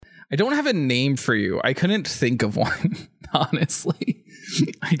I don't have a name for you. I couldn't think of one, honestly.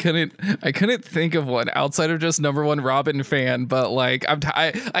 I couldn't think of one outside of just number one Robin fan, but like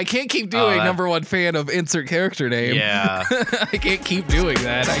I can't keep doing number one fan of insert character name. Yeah. I can't keep doing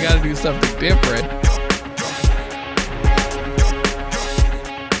that. I gotta do something different.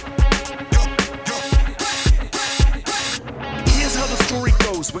 Here's how the story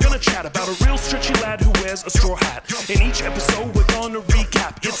goes. We're gonna chat about a real stretchy lad who wears a straw hat. In each episode we're gonna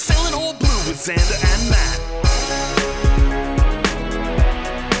recap. It's Sailing All Blue with Xander and Matt.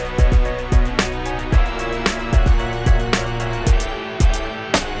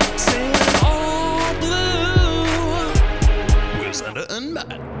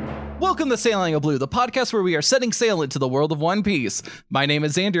 Welcome to Sailing of Blue, the podcast where we are setting sail into the world of One Piece. My name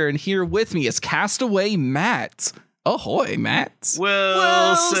is Xander, and here with me is Castaway Matt. Ahoy, Matt.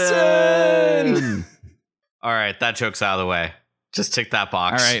 Wilson! All right, that joke's out of the way. Just tick that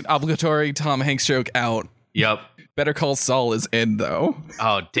box. All right, obligatory Tom Hanks joke out. Yep. Better Call Saul is in, though.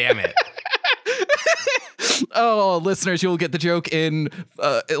 Oh, damn it. Oh, listeners, you'll get the joke in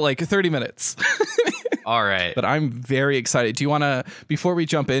like 30 minutes. All right. But I'm very excited. Do you want to, before we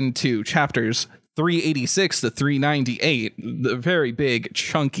jump into chapters 386 to 398, the very big,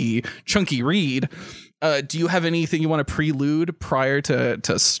 chunky read, do you have anything you want to prelude prior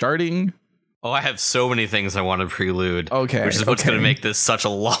to starting? Oh, I have so many things I want to prelude. Okay. Which is what's going to make this such a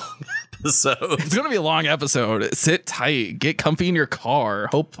long episode. It's going to be a long episode. Sit tight. Get comfy in your car.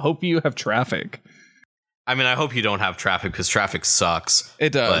 Hope you have traffic. I mean, I hope you don't have traffic because traffic sucks.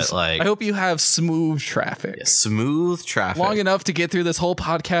 It does. But, like, I hope you have smooth traffic. Yeah, smooth traffic. Long enough to get through this whole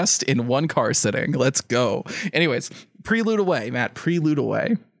podcast in one car sitting. Let's go. Anyways, prelude away, Matt. Prelude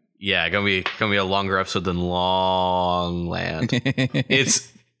away. Yeah, gonna be a longer episode than Long Land.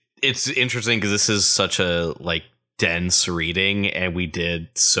 It's interesting because this is such a like dense reading, and we did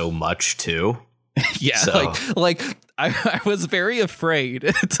so much too. Yeah, so. like I was very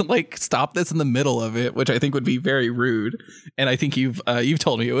afraid to like stop this in the middle of it, which I think would be very rude. And I think you've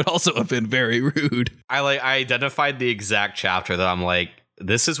told me it would also have been very rude. I identified the exact chapter that I'm like,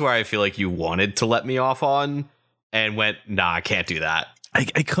 this is where I feel like you wanted to let me off on, and went, nah, I can't do that.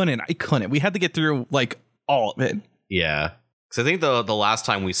 I couldn't. We had to get through like all of it. Yeah. Because I think the last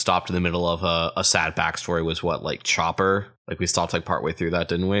time we stopped in the middle of a sad backstory was what, like Chopper? Like we stopped like partway through that,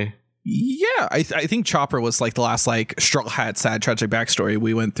 didn't we? Yeah, I think Chopper was like the last like straw hat sad tragic backstory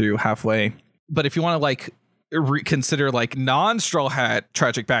we went through halfway. But if you want to like reconsider like non-straw hat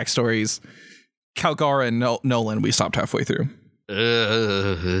tragic backstories, Calgara and Nolan we stopped halfway through.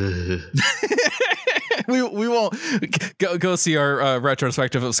 We won't go see our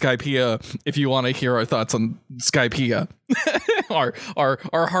retrospective of Skypiea if you want to hear our thoughts on Skypiea. our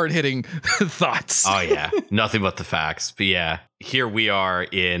hard-hitting thoughts. Oh yeah, nothing but the facts. But yeah, here we are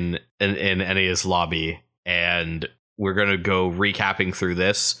in Enies Lobby, and we're gonna go recapping through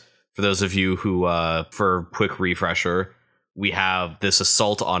this. For those of you who, for a quick refresher, we have this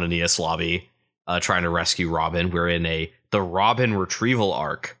assault on Enies Lobby, trying to rescue Robin. We're in the Robin retrieval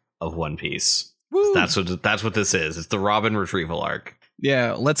arc of One Piece. So that's what this is. It's the Robin retrieval arc.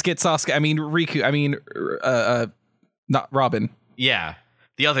 Yeah, let's get Sasuke. I mean Riku. I mean, not Robin. Yeah,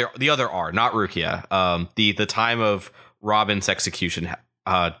 the other R, not Rukia. The time of Robin's execution.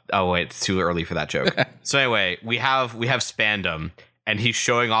 Oh wait, it's too early for that joke. So anyway, we have Spandam, and he's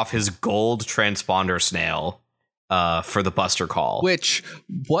showing off his gold transponder snail. For the Buster Call. Which,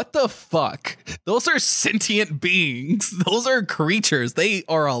 what the fuck? Those are sentient beings. Those are creatures. They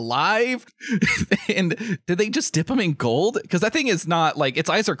are alive. And did they just dip them in gold? Because that thing is not like its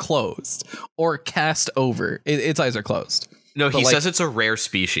eyes are closed or cast over. Its eyes are closed. No, he says it's a rare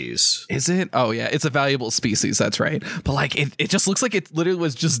species. Is it? Oh, yeah. It's a valuable species. That's right. But like it just looks like it literally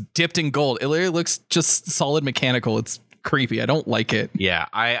was just dipped in gold. It literally looks just solid mechanical. It's creepy. I don't like it. Yeah,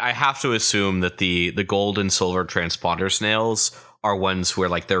 I have to assume that the gold and silver transponder snails are ones where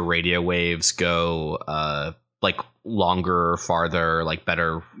like their radio waves go like longer, farther, like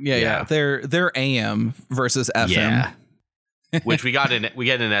better. Yeah. They're AM versus FM. Yeah. Which we get in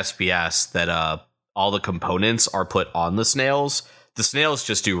SBS that all the components are put on the snails. The snails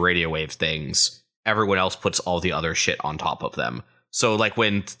just do radio wave things. Everyone else puts all the other shit on top of them. So like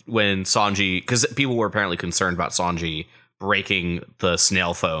when Sanji, because people were apparently concerned about Sanji breaking the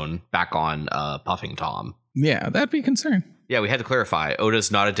snail phone back on Puffing Tom. Yeah, that'd be a concern. Yeah, we had to clarify. Oda's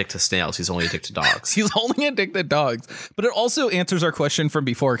not addicted to snails. He's only addicted to dogs. He's only addicted to dogs. But it also answers our question from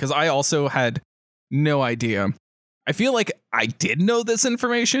before, because I also had no idea. I feel like I did know this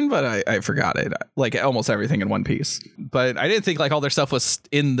information, but I forgot it. Like almost everything in One Piece. But I didn't think like all their stuff was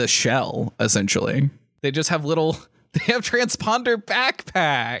in the shell, essentially. They just have little They have transponder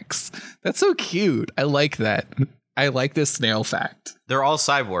backpacks. That's so cute. I like that. I like this snail fact. They're all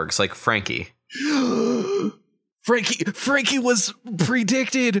cyborgs, like Frankie. Frankie was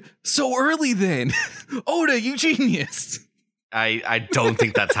predicted so early then. Oda, you genius. I don't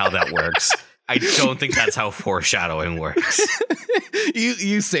think that's how that works. I don't think that's how foreshadowing works.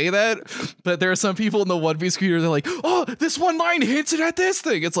 You say that, but there are some people in the One Piece community, they're like, oh, this one line hinted at this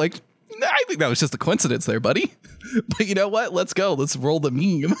thing. It's like, I think that was just a coincidence there, buddy. But you know what? Let's go. Let's roll the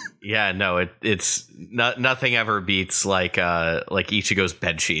meme. Yeah, no, it's nothing ever beats like Ichigo's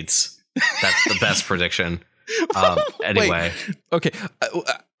bed sheets. That's the best prediction. Anyway. Wait, okay.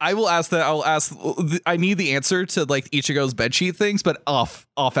 I will ask that. I need the answer to like Ichigo's bedsheet things, but off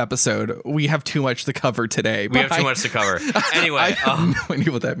episode. We have too much to cover today. We have too much to cover. Anyway, I have no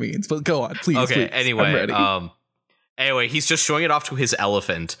idea what that means, but go on, please. Okay. Please. Anyway, anyway, he's just showing it off to his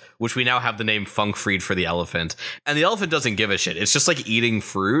elephant, which we now have the name Funk Freed for the elephant, and the elephant doesn't give a shit. It's just like eating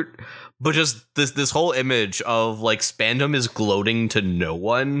fruit, but just this whole image of like Spandam is gloating to no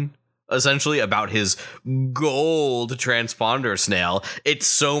one. Essentially about his gold transponder snail. It's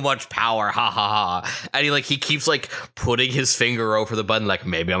so much power, ha ha ha. And he keeps like putting his finger over the button, like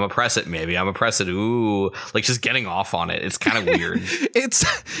maybe I'm gonna press it, ooh, like just getting off on it. It's kind of weird. It's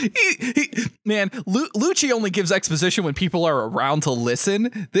man, Lucci only gives exposition when people are around to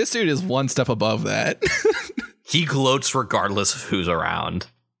listen. This dude is one step above that. He gloats regardless of who's around.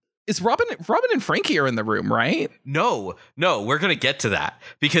 Is Robin and Frankie are in the room, right? No, we're gonna get to that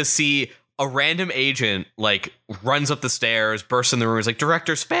because see, a random agent like runs up the stairs, bursts in the room, is like,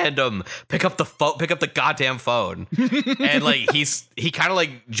 Director Spandam, pick up the goddamn phone, and like he kind of like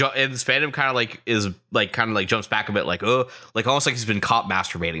and Spandam kind of like is like kind of like jumps back a bit, like like almost like he's been caught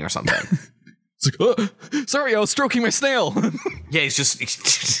masturbating or something. It's like, sorry, I was stroking my snail. Yeah, he's just.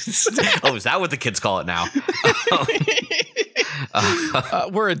 Oh, is that what the kids call it now?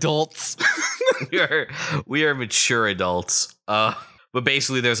 We're adults. we are mature adults. But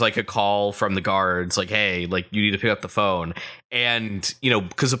basically, there's like a call from the guards, like, hey, like you need to pick up the phone, and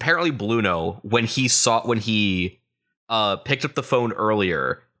because apparently Bluno, when he picked up the phone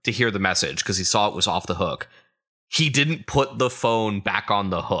earlier to hear the message because he saw it was off the hook. He didn't put the phone back on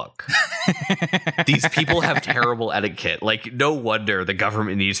the hook. These people have terrible etiquette. Like, no wonder the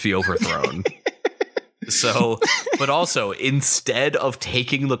government needs to be overthrown. So, but also, instead of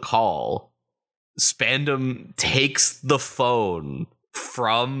taking the call, Spandam takes the phone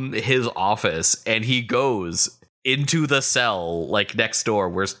from his office and he goes into the cell, like next door,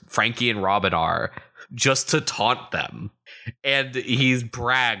 where Frankie and Robin are, just to taunt them. And he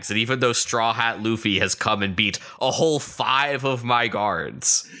brags that even though Straw Hat Luffy has come and beat a whole 5 of my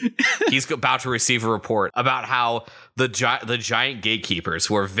guards, he's about to receive a report about how the giant gatekeepers,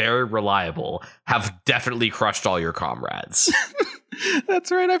 who are very reliable, have definitely crushed all your comrades.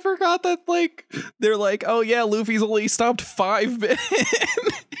 That's right. I forgot that. Like, they're like, oh yeah, Luffy's only stopped 5 men.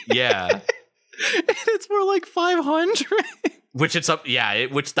 Yeah. And it's more like 500. Which it's up. Yeah.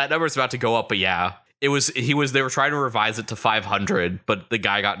 Which that number is about to go up. But yeah. They were trying to revise it to 500, but the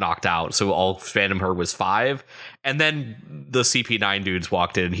guy got knocked out. So all Spandam heard was 5. And then the CP9 dudes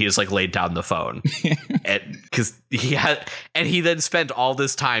walked in. He just like laid down the phone because he then spent all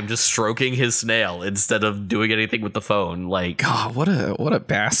this time just stroking his snail instead of doing anything with the phone. Like, God, what a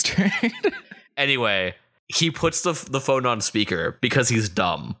bastard. Anyway, he puts the phone on speaker because he's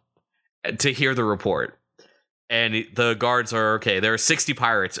dumb to hear the report. And the guards are, okay, there are 60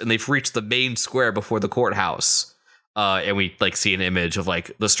 pirates, and they've reached the main square before the courthouse. And we, like, see an image of,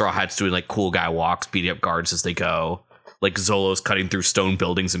 like, the Straw Hats doing, like, cool guy walks, beating up guards as they go. Like, Zolo's cutting through stone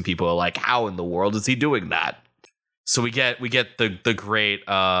buildings, and people are like, how in the world is he doing that? So we get the great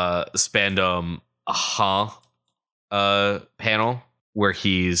Spandam panel, where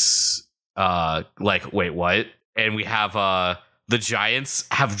he's, like, wait, what? And we have... the Giants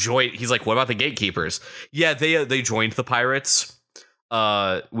have joined. He's like, what about the gatekeepers? Yeah, they joined the pirates.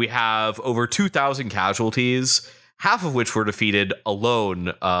 We have over 2,000 casualties, half of which were defeated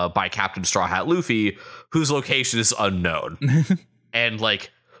alone by Captain Straw Hat Luffy, whose location is unknown. And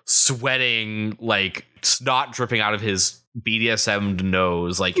like sweating, like snot dripping out of his BDSM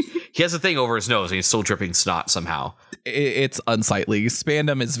nose. Like he has a thing over his nose and he's still dripping snot somehow. It's unsightly.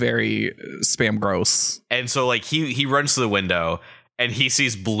 Spandam is very spam gross. And so like he runs to the window and he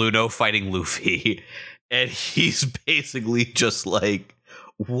sees Bluno fighting Luffy. And he's basically just like,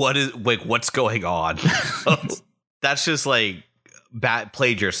 what's going on? That's just like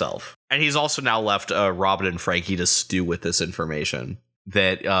played yourself. And he's also now left Robin and Frankie to stew with this information.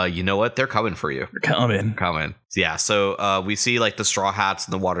 That you know what, they're coming for you. They're coming. Yeah, so we see like the Straw Hats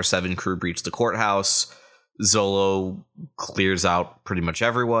and the Water 7 crew breach the courthouse. Zolo clears out pretty much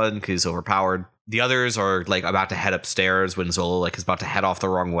everyone because he's overpowered. The others are like about to head upstairs when Zolo like is about to head off the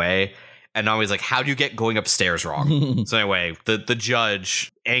wrong way. And Nami's like, how do you get going upstairs wrong? So anyway, the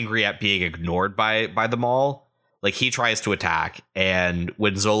judge, angry at being ignored by them all, like he tries to attack. And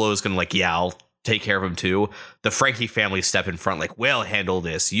when Zolo is going to like, yeah, I'll take care of him too, the Frankie family step in front like, we'll handle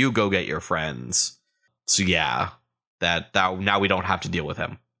this. You go get your friends. So yeah, that now we don't have to deal with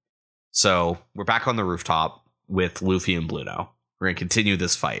him. So we're back on the rooftop with Luffy and Bluto. We're going to continue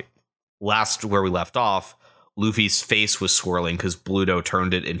this fight. Last where we left off, Luffy's face was swirling because Bluto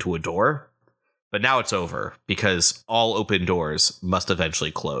turned it into a door. But now it's over because all open doors must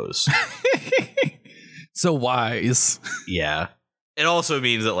eventually close. So wise. Yeah. It also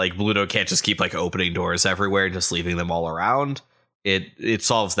means that like Bluto can't just keep like opening doors everywhere and just leaving them all around. It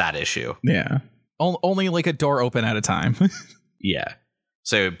solves that issue. Yeah. Only like a door open at a time. Yeah.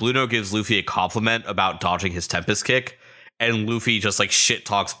 So Bluto gives Luffy a compliment about dodging his Tempest Kick, and Luffy just like shit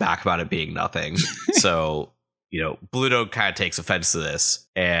talks back about it being nothing. So, Bluto kind of takes offense to this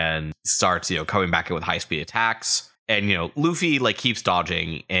and starts, coming back in with high speed attacks. And, Luffy like keeps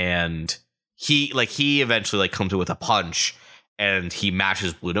dodging, and he eventually like comes in with a punch, and he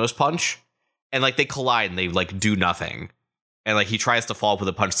matches Bluto's punch, and like they collide and they like do nothing. And like he tries to follow up with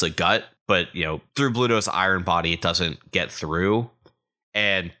a punch to the gut, but through Bluto's iron body, it doesn't get through.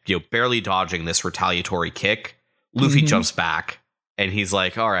 And barely dodging this retaliatory kick, Luffy jumps back, and he's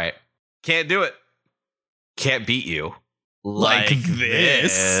like, all right, can't do it. Can't beat you. Like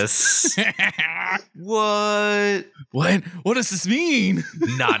this. What? What does this mean?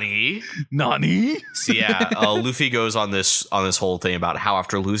 Nani? So yeah, Luffy goes on this whole thing about how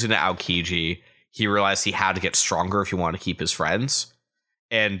after losing to Aokiji, he realized he had to get stronger if he wanted to keep his friends.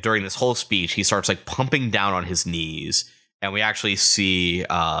 And during this whole speech, he starts like pumping down on his knees. And we actually see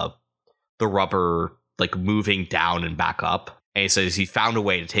the rubber like moving down and back up. And he says he found a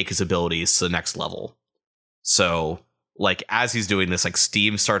way to take his abilities to the next level. So like as he's doing this, like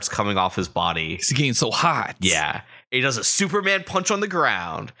steam starts coming off his body. He's getting so hot. Yeah. He does a Superman punch on the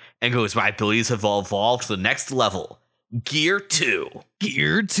ground and goes, my abilities have evolved to the next level. Gear 2.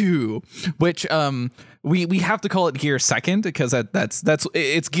 Which we have to call it Gear Second because that's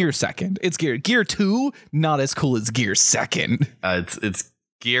it's Gear Second. It's Gear 2, not as cool as Gear Second. It's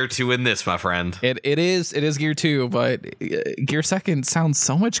Gear 2 in this, my friend. It is Gear 2, but Gear Second sounds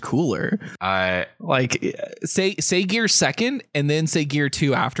so much cooler. Say Gear Second and then say Gear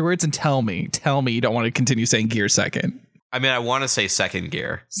 2 afterwards, and tell me you don't want to continue saying Gear Second. I mean, I want to say second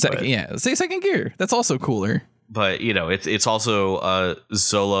gear. Yeah, say Second Gear. That's also cooler. But it's also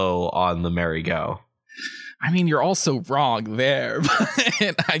Zolo on the merry-go. I mean, you're also wrong there,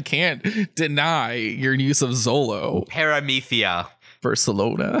 but I can't deny your use of Zolo. Paramethea.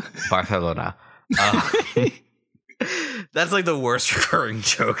 Barcelona. That's like the worst recurring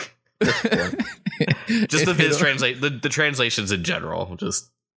joke. Just the translations in general.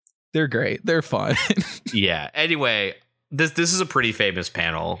 They're great. They're fun. Yeah. Anyway, this is a pretty famous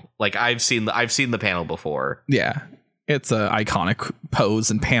panel. Like I've seen the panel before. Yeah. It's an iconic pose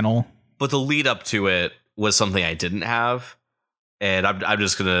and panel. But the lead up to it was something I didn't have. And I'm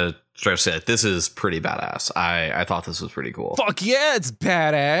just gonna try to say that this is pretty badass. I thought this was pretty cool. Fuck yeah, it's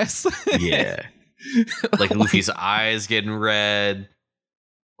badass. Yeah. Like Luffy's eyes getting red.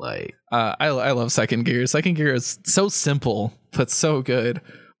 Like I love Second Gear. Second Gear is so simple, but so good.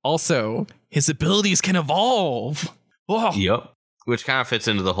 Also, his abilities can evolve. Whoa. Yep. Which kind of fits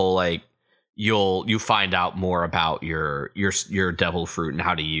into the whole like you find out more about your devil fruit and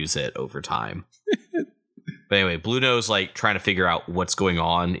how to use it over time. But anyway, Bluto's like trying to figure out what's going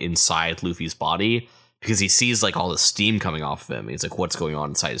on inside Luffy's body because he sees like all the steam coming off of him. He's like, what's going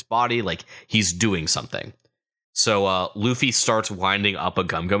on inside his body? Like he's doing something. So Luffy starts winding up a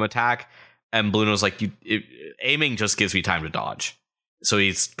Gum attack, and Bluto's like, aiming just gives me time to dodge. So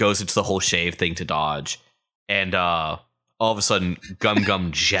he goes into the whole shave thing to dodge, and all of a sudden,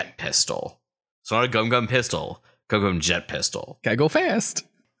 Gum jet pistol. It's not a Gum pistol, Gum jet pistol. Gotta go fast.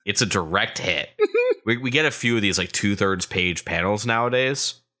 It's a direct hit. we get a few of these like 2/3 page panels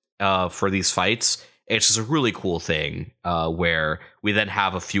nowadays for these fights. It's just a really cool thing where we then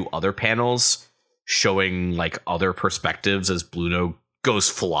have a few other panels showing like other perspectives as Bluto goes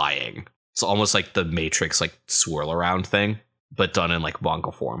flying. It's almost like the Matrix like swirl around thing, but done in like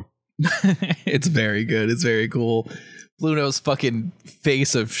manga form. It's very good. It's very cool. Bluto's fucking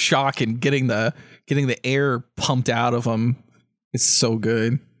face of shock and getting the air pumped out of him. It's so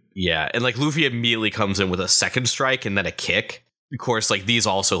good. Yeah, and like Luffy immediately comes in with a second strike and then a kick. Of course, like these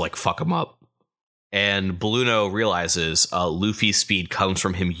also like fuck him up. And Bluto realizes Luffy's speed comes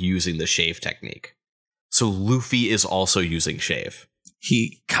from him using the shave technique. So Luffy is also using Shave.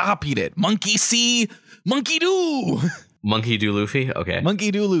 He copied it. Monkey see, monkey do. Monkey do Luffy? Okay. Monkey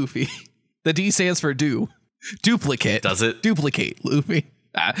do Luffy. The D stands for do. Duplicate. Does it? Duplicate Luffy.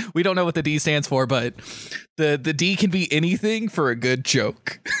 We don't know what the D stands for, but the D can be anything for a good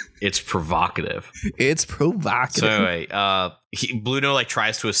joke. It's provocative. It's provocative. So anyway, Bluto like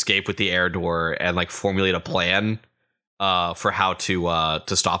tries to escape with the air door and like formulate a plan for how to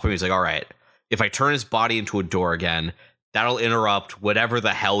stop him. He's like, all right, if I turn his body into a door again, that'll interrupt whatever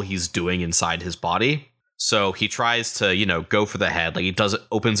the hell he's doing inside his body. So he tries to, go for the head. Like he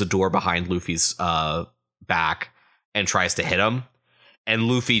opens a door behind Luffy's back and tries to hit him. And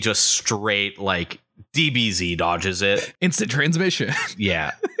Luffy just straight like DBZ dodges it. Instant transmission.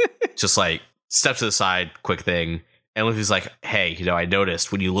 Yeah. Just like steps to the side, quick thing. And Luffy's like, hey, I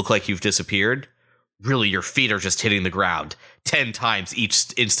noticed when you look like you've disappeared, really your feet are just hitting the ground 10 times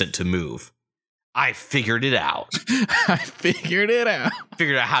each instant to move. I figured it out. Figured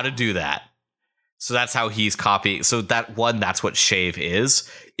out how to do that. So that's how he's copying. So that's what Shave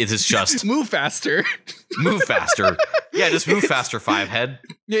is. It's just move faster. Move faster. Yeah, just move faster, Five Head.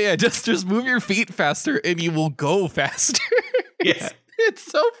 Yeah, just move your feet faster and you will go faster. Yeah. It's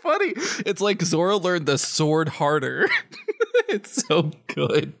so funny. It's like Zoro learned the sword harder. It's so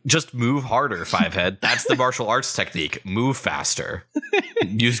good. Just move harder, Five Head. That's the martial arts technique. Move faster.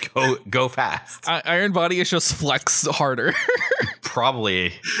 You just go fast. Iron Body is just flex harder.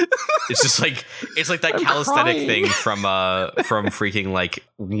 Probably. It's just like that calisthenic thing from freaking like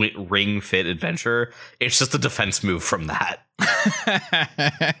Ring Fit Adventure. It's just a defense move from that.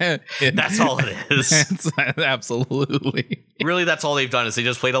 That's all it is. Absolutely. Really, that's all they've done is they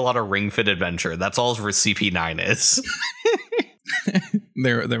just played a lot of Ring Fit Adventure. That's all CP9 is.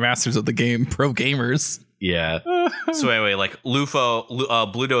 They're masters of the game, pro gamers. Yeah. So anyway, like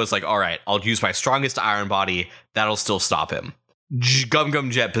Bluto is like, all right, I'll use my strongest Iron Body. That'll still stop him.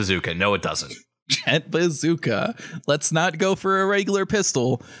 Gum Jet Bazooka. No, it doesn't. Jet Bazooka. Let's not go for a regular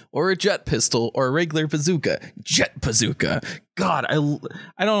pistol or a jet pistol or a regular bazooka. Jet Bazooka. God,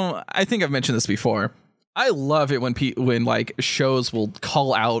 I think I've mentioned this before. I love it when like shows will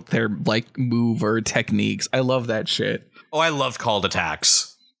call out their like move or techniques. I love that shit. Oh, I love called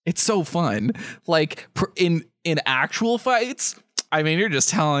attacks. It's so fun. Like in actual fights, I mean, you're just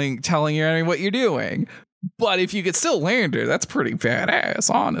telling your enemy what you're doing. But if you could still land it, that's pretty badass,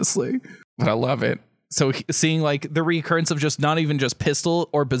 honestly. But I love it. So seeing like the recurrence of just not even just pistol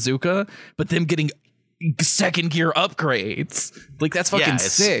or bazooka, but them getting second gear upgrades. Like that's fucking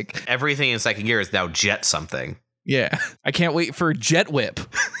sick. Everything in second gear is now jet something. Yeah. I can't wait for Jet Whip.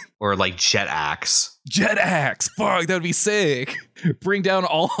 Or like Jet Axe. Jet Axe. Fuck, that would be sick. Bring down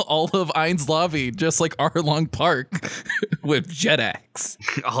all of Enies Lobby, just like Arlong Park with Jet Axe.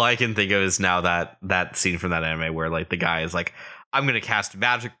 All I can think of is now that scene from that anime where like the guy is like, I'm going to cast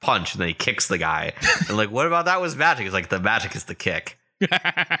magic punch. And then he kicks the guy. And like, what about that was magic? It's like, the magic is the kick.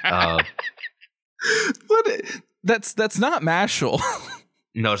 But that's not Mashal.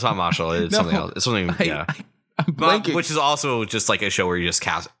 No, it's not Mashal. It's something else. It's something, yeah. Which is also just like a show where you just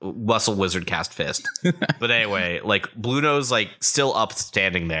cast Muscle Wizard cast Fist. But anyway, like Bluto's like still up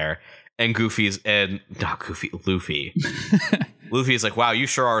standing there, and Luffy's like, wow, you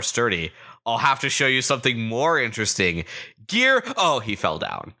sure are sturdy. I'll have to show you something more interesting. Gear. Oh, he fell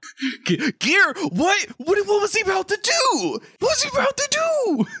down. Gear. What was he about to do? What was he about to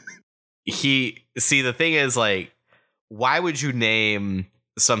do? The thing is, like, why would you name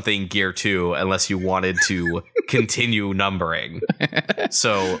something Gear 2 unless you wanted to continue numbering?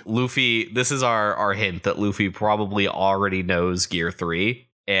 So Luffy, this is our hint that Luffy probably already knows Gear 3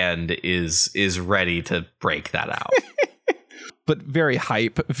 and is ready to break that out. But very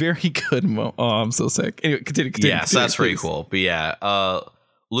hype, very good. Oh, I'm so sick. Anyway, continue. Yeah, so that's pretty cool. But yeah,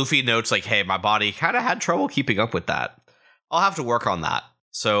 Luffy notes like, hey, my body kind of had trouble keeping up with that. I'll have to work on that.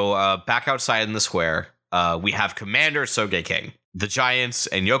 So back outside in the square, we have Commander Sogeking, the Giants,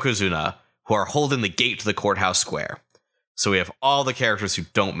 and Yokozuna, who are holding the gate to the courthouse square. So we have all the characters who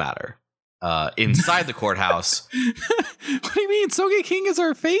don't matter. Inside the courthouse. What do you mean? Sogeking is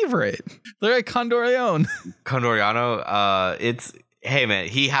our favorite. They're like Condoriano. Hey man,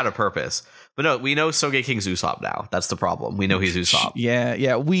 he had a purpose. But no, we know Sogeking's Usopp now. That's the problem. We know he's Usopp.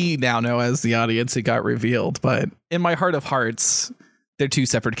 Yeah, we now know as the audience it got revealed. But in my heart of hearts, they're two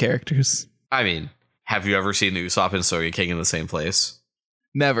separate characters. I mean, have you ever seen Usopp and Sogeking in the same place?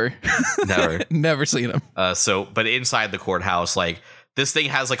 Never. Never seen them. But inside the courthouse, like, this thing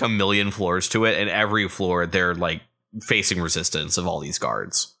has like 1 million floors to it, and every floor they're like facing resistance of all these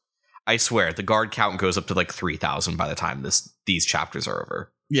guards. I swear, the guard count goes up to like 3,000 by the time these chapters are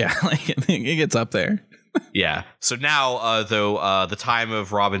over. Yeah, like it gets up there. Yeah. So now, though, the time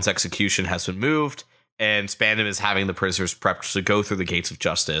of Robin's execution has been moved, and Spandam is having the prisoners prepped to go through the gates of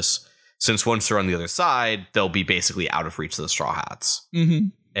justice, since once they're on the other side, they'll be basically out of reach of the Straw Hats. Mm-hmm.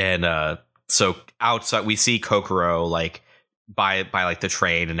 And so outside, we see Kokoro, like, by like the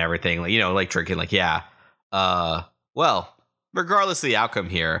train and everything, like, you know, like drinking, like, yeah. Well, regardless of the outcome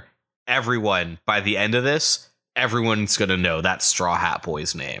here, everyone, by the end of this, everyone's gonna know that Straw Hat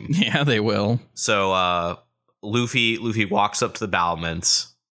Boy's name. Yeah, they will. So Luffy walks up to the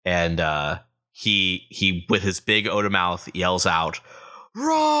battlements, and he with his big Oda mouth yells out,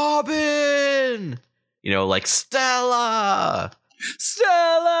 "Robin!" You know, like Stella.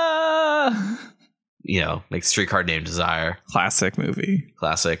 You know, like Streetcar Named Desire. Classic movie.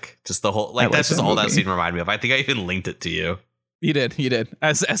 Classic. Just the whole, like that's just all that scene reminded me of. I think I even linked it to you. You did.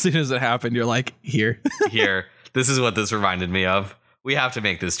 As soon as it happened, you're like, here. This is what this reminded me of. We have to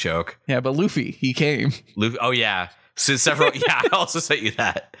make this joke. Yeah, but Luffy, he came. Luffy, oh yeah. So several I also sent you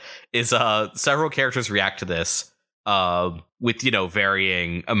that. Is several characters react to this with, you know,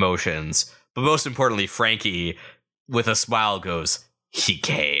 varying emotions. But most importantly, Frankie with a smile goes, He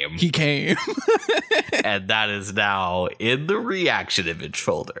came. And that is now in the reaction image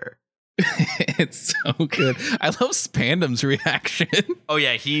folder. It's so good. I love Spandam's reaction. Oh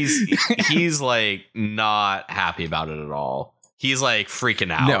yeah, he's like not happy about it at all. He's like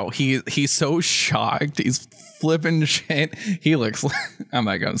freaking out. No, he's so shocked. He's flipping shit. He looks like, I'm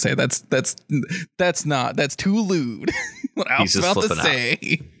not gonna say that's too lewd. What I was about to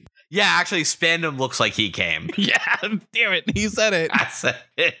say. Out. Yeah, actually, Spandam looks like he came. Yeah, damn it, he said it. I said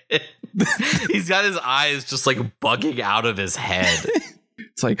it. He's got his eyes just like bugging out of his head.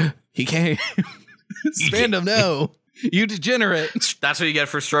 It's like, he came. Spandam, no. You degenerate. That's what you get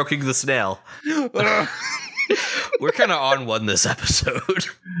for stroking the snail. We're kind of on one this episode.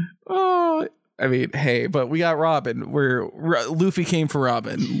 Oh, I mean, hey, but we got Robin. Luffy came for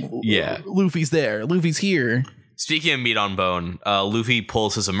Robin. Yeah. Luffy's there. Luffy's here. Speaking of meat on bone, Luffy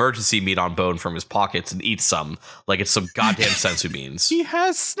pulls his emergency meat on bone from his pockets and eats some like it's some goddamn sensu beans. He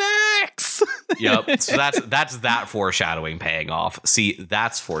has snacks. Yep. So that's that foreshadowing paying off. See,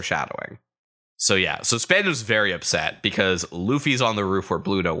 that's foreshadowing. So yeah. So Spandam's very upset because Luffy's on the roof where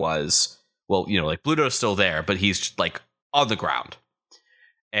Bluto was. Well, you know, like Bluto's still there, but he's like on the ground.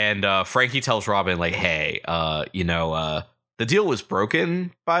 And Frankie tells Robin, like, hey, the deal was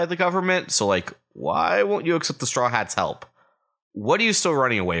broken by the government. So like, why won't you accept the Straw Hats' help? What are you still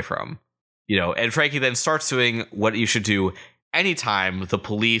running away from? You know, and Frankie then starts doing what you should do anytime the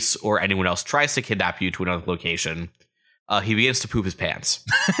police or anyone else tries to kidnap you to another location. He begins to poop his pants.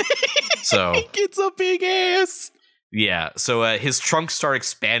 So he gets a big ass. Yeah. So his trunks start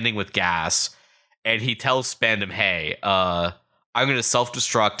expanding with gas, and he tells Spandam, hey, I'm going to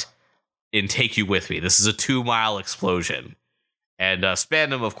self-destruct and take you with me. This is a 2-mile explosion. And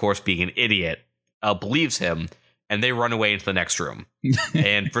Spandam, of course, being an idiot, believes him, and they run away into the next room.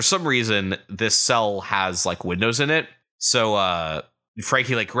 And for some reason, this cell has like windows in it. So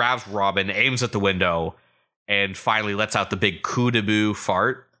Frankie like grabs Robin, aims at the window, and finally lets out the big coup-de-boo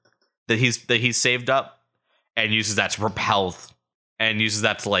fart that he's saved up, and uses that to propel and uses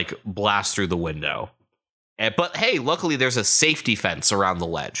that to like blast through the window. But hey, luckily there's a safety fence around the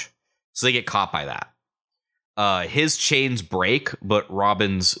ledge, so they get caught by that. His chains break, but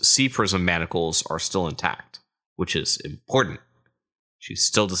Robin's sea prism manacles are still intact, which is important. She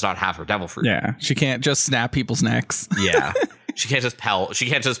still does not have her devil fruit. Yeah, she can't just snap people's necks. Yeah, she can't just pell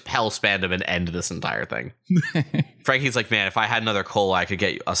Spandam and end this entire thing. Frankie's like, man, if I had another cola, I could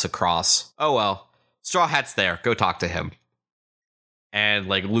get us across. Oh well, Straw Hat's there. Go talk to him. And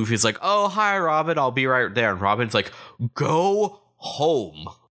like Luffy's like, oh hi Robin, I'll be right there. And Robin's like, go home.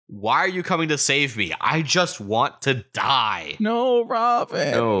 Why are you coming to save me? I just want to die. No,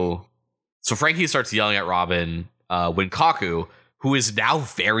 Robin. No. So Frankie starts yelling at Robin when Kaku, who is now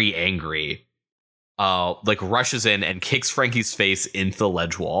very angry, like rushes in and kicks Frankie's face into the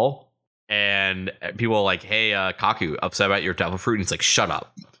ledge wall. And people are like, hey, Kaku, upset about your devil fruit? And he's like, shut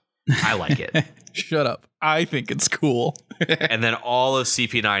up. I like it. Shut up. I think it's cool. And then all of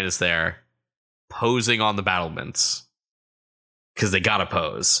CP9 is there posing on the battlements. Because they gotta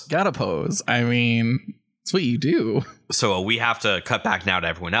pose. I mean, it's what you do. So we have to cut back now to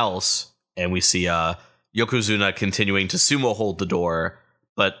everyone else. And we see Yokozuna continuing to sumo hold the door.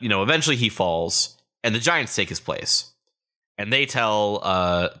 But, you know, eventually he falls. And the giants take his place. And they tell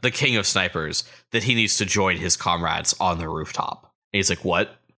the king of snipers that he needs to join his comrades on the rooftop. And he's like,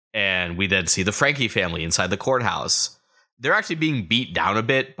 what? And we then see the Frankie family inside the courthouse. They're actually being beat down a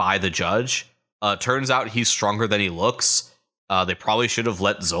bit by the judge. Turns out he's stronger than he looks. They probably should have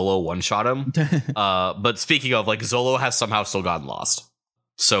let Zolo one-shot him. But speaking of, like, Zolo has somehow still gotten lost.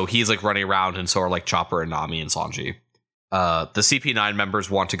 So he's, like, running around, and so are, like, Chopper and Nami and Sanji. The CP9 members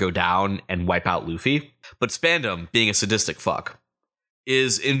want to go down and wipe out Luffy. But Spandam, being a sadistic fuck,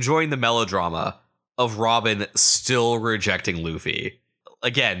 is enjoying the melodrama of Robin still rejecting Luffy.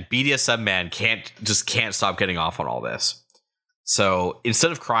 Again, BDSM man can't stop getting off on all this. So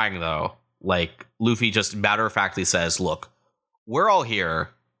instead of crying, though, like, Luffy just matter-of-factly says, look, we're all here,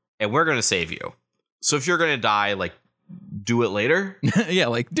 and we're going to save you. So if you're going to die, like, do it later. Yeah,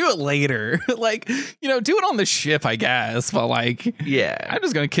 like, do it later. Like, you know, do it on the ship, I guess. But, like, yeah, I'm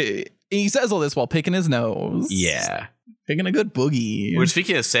just going to... He says all this while picking his nose. Yeah. Picking a good boogie. We're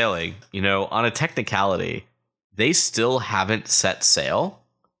speaking of sailing, you know, on a technicality, they still haven't set sail.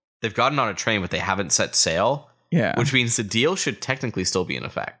 They've gotten on a train, but they haven't set sail. Yeah. Which means the deal should technically still be in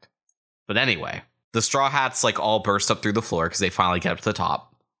effect. But anyway, the Straw Hats, like, all burst up through the floor because they finally get up to the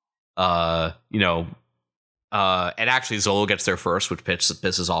top. And actually Zolo gets there first, which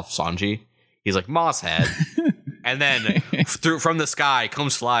pisses off Sanji. He's like, Moss head. And then from the sky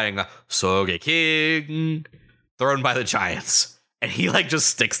comes flying Sogeking, thrown by the Giants. And he, like, just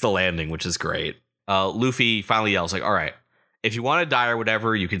sticks the landing, which is great. Luffy finally yells, like, all right, if you want to die or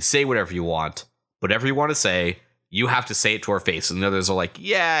whatever, you can say whatever you want. Whatever you want to say, you have to say it to our face. And the others are like,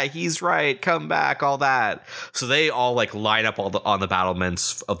 yeah, he's right. Come back, all that. So they all, like, line up on the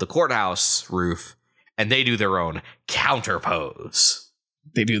battlements of the courthouse roof, and they do their own counter pose.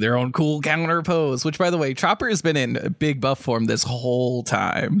 They do their own cool counter pose, which, by the way, Chopper has been in big buff form this whole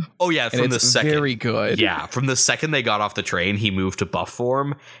time. Oh, yeah. From the second. Very good. Yeah. From the second they got off the train, he moved to buff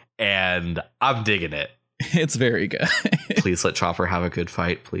form, and I'm digging it. It's very good. Please let Chopper have a good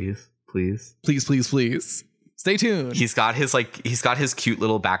fight, please. Please. Please, please, please. Stay tuned. He's got his cute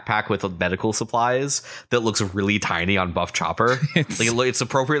little backpack with medical supplies that looks really tiny on Buff Chopper. It's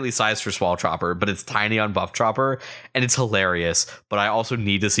appropriately sized for Small Chopper, but it's tiny on Buff Chopper, and it's hilarious. But I also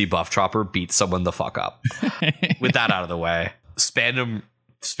need to see Buff Chopper beat someone the fuck up. With that out of the way,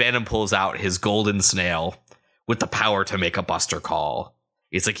 Spandam pulls out his golden snail with the power to make a Buster Call.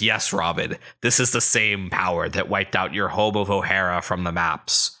 He's like, yes, Robin, this is the same power that wiped out your home of O'Hara from the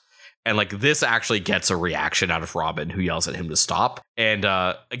maps. And, like, this actually gets a reaction out of Robin, who yells at him to stop. And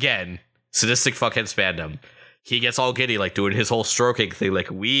again, sadistic fuckhead Spandam. He gets all giddy, like, doing his whole stroking thing, like,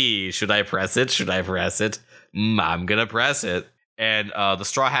 should I press it? Should I press it? I'm gonna press it. And the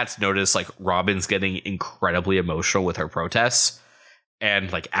Straw Hats notice, like, Robin's getting incredibly emotional with her protests.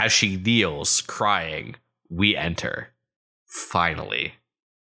 And, like, as she kneels, crying, we enter. Finally.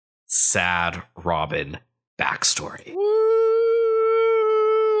 Sad Robin backstory.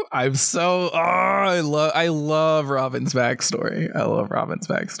 I'm so I love Robin's backstory. I love Robin's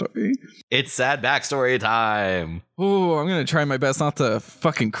backstory. It's sad backstory time. Oh, I'm gonna try my best not to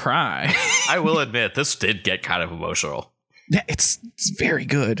fucking cry. I will admit, this did get kind of emotional. Yeah, it's very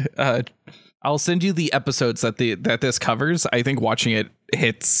good. I'll send you the episodes that this covers. I think watching it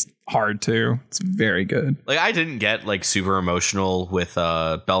hits hard too. It's very good. Like, I didn't get, like, super emotional with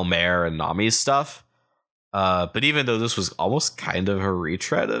Belmare and Nami's stuff. But even though this was almost kind of a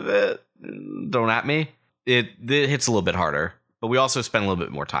retread of it, don't at me, it hits a little bit harder. But we also spend a little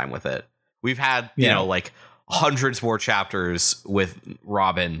bit more time with it. We've had, you know, like, hundreds more chapters with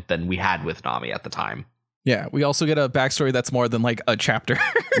Robin than we had with Nami at the time. Yeah, we also get a backstory that's more than, like, a chapter.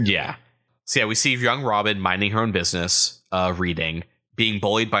 Yeah. So yeah, we see young Robin minding her own business, reading, being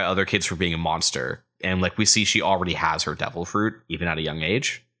bullied by other kids for being a monster. And, like, we see she already has her devil fruit, even at a young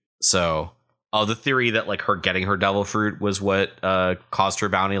age. So... the theory that, like, her getting her devil fruit was what caused her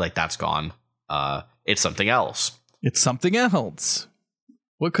bounty, like, that's gone. It's something else. It's something else.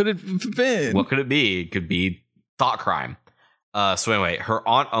 What could it have been? What could it be? It could be thought crime. So anyway, her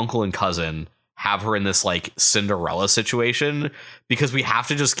aunt, uncle, and cousin have her in this, like, Cinderella situation because we have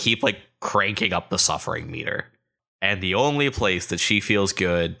to just keep, like, cranking up the suffering meter. And the only place that she feels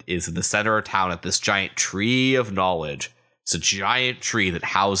good is in the center of town at this giant tree of knowledge. It's a giant tree that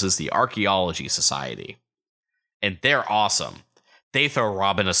houses the Archaeology Society. And they're awesome. They throw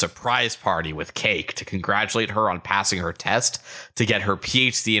Robin a surprise party with cake to congratulate her on passing her test to get her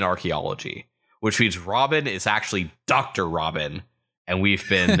PhD in archaeology. Which means Robin is actually Dr. Robin. And we've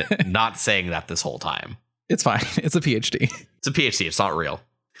been not saying that this whole time. It's fine. It's a PhD. It's a PhD. It's not real.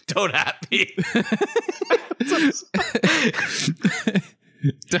 Don't at me.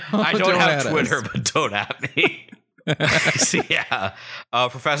 I don't have Twitter, but don't at me. So, yeah,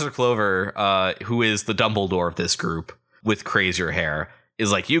 Professor Clover, who is the Dumbledore of this group with crazier hair,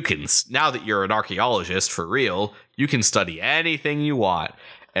 is like, you can, now that you're an archaeologist for real, you can study anything you want.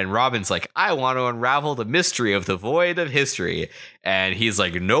 And Robin's like, I want to unravel the mystery of the void of history. And he's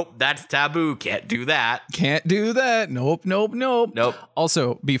like, nope, that's taboo. Can't do that. Can't do that. Nope.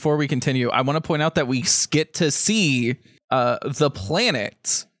 Also, before we continue, I want to point out that we get to see the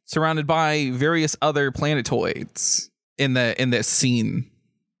planet surrounded by various other planetoids in this scene.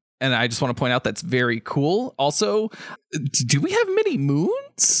 And I just want to point out that's very cool. Also, do we have many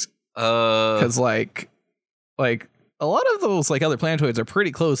moons? Because like a lot of those like other planetoids are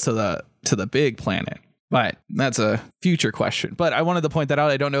pretty close to the big planet. But that's a future question. But I wanted to point that out.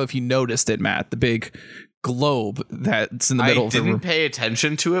 I don't know if you noticed it, Matt. The big globe that's in the middle of the room. I didn't pay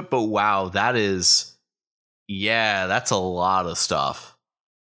attention to it, but wow, that's a lot of stuff.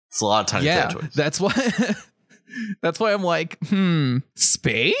 It's a lot of tiny planetoids. That's why I'm like,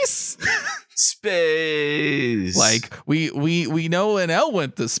 space? Space. Like we know an L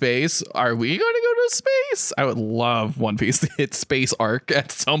went to space. Are we going to go to space? I would love One Piece to hit space arc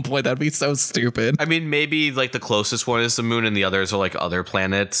at some point. That'd be so stupid. I mean, maybe like the closest one is the moon and the others are like other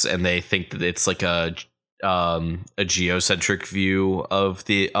planets, and they think that it's like a geocentric view of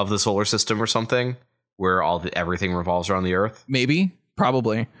the solar system or something, where everything revolves around the Earth. Maybe,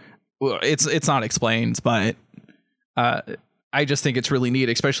 probably. Well, it's not explained, but I just think it's really neat,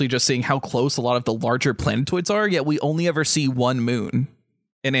 especially just seeing how close a lot of the larger planetoids are, yet we only ever see one moon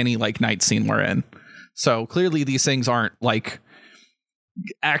in any like night scene we're in. So clearly these things aren't like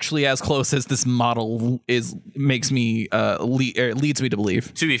actually as close as this model leads me to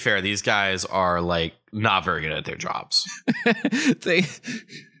believe. To be fair, these guys are like not very good at their jobs.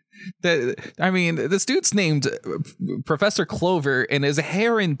 This dude's named Professor Clover, and his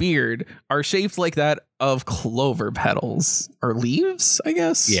hair and beard are shaped like that of clover petals or leaves, I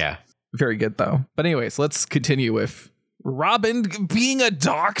guess. Yeah. Very good, though. But anyways, let's continue with Robin being a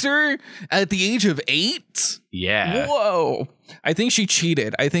doctor at the age of 8. Yeah. Whoa. I think she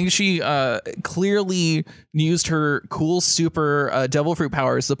cheated. I think she clearly used her cool super devil fruit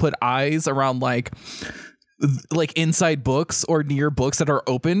powers to put eyes around like inside books or near books that are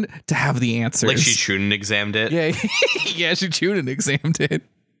open to have the answers. Like she Chunin examined it. Yeah, yeah, she Chunin examined it.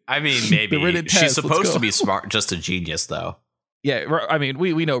 I mean, maybe she's supposed to be smart, just a genius, though. Yeah, I mean,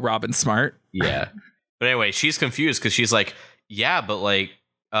 we know Robin's smart. Yeah, but anyway, she's confused because she's like, yeah, but like,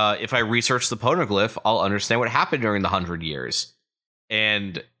 if I research the poneglyph, I'll understand what happened during the 100 years.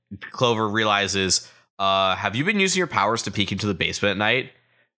 And Clover realizes, have you been using your powers to peek into the basement at night?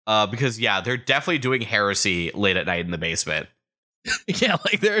 Because yeah, they're definitely doing heresy late at night in the basement. Yeah,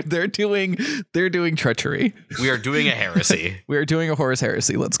 like they're doing treachery. We are doing a heresy. We are doing a Horus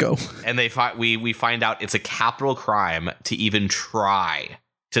heresy. Let's go. And we find out it's a capital crime to even try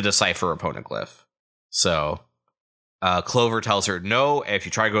to decipher a poneglyph. So Clover tells her, no, if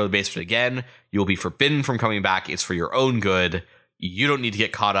you try to go to the basement again, you'll be forbidden from coming back. It's for your own good. You don't need to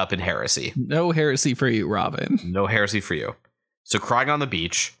get caught up in heresy. No heresy for you, Robin. No heresy for you. So crying on the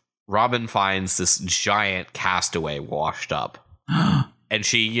beach, Robin finds this giant castaway washed up. And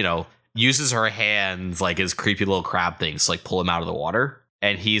she, uses her hands like his creepy little crab things to like pull him out of the water.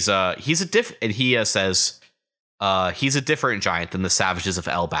 And he says he's a different giant than the savages of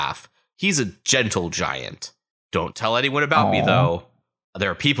Elbaf. He's a gentle giant. Don't tell anyone about me, though. There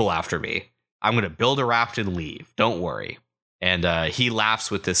are people after me. I'm going to build a raft and leave. Don't worry. And he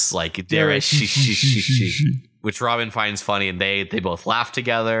laughs with this like which Robin finds funny, and they both laugh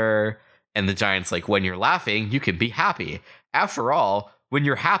together. And the giant's like, when you're laughing, you can be happy. After all, when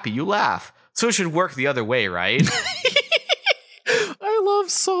you're happy, you laugh. So it should work the other way, right? I love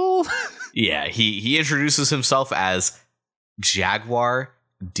Saul. Yeah, he introduces himself as Jaguar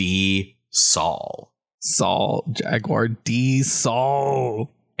D. Saul. Jaguar D. Saul.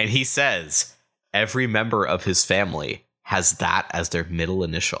 And he says every member of his family has that as their middle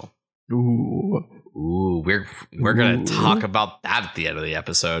initial. Ooh, we're gonna talk about that at the end of the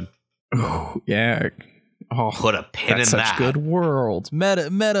episode. Ooh, yeah. Oh, put a pin in such that. Good world.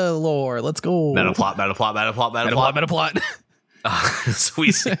 Meta lore. Let's go. Meta plot.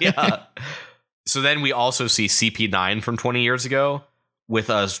 So then we also see CP9 from 20 years ago with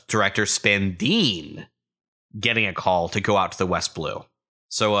director Spandine getting a call to go out to the West Blue.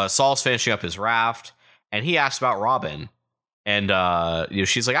 So Saul's finishing up his raft, and he asks about Robin. And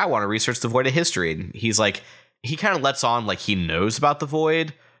she's like, I want to research the void of history. And he's like, he kind of lets on like he knows about the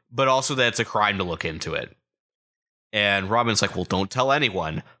void, but also that it's a crime to look into it. And Robin's like, well, don't tell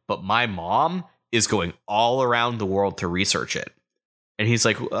anyone, but my mom is going all around the world to research it. And he's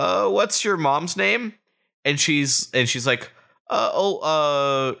like, what's your mom's name? And she's like,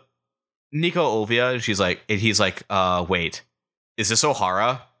 Nico Ovia. And he's like, wait, is this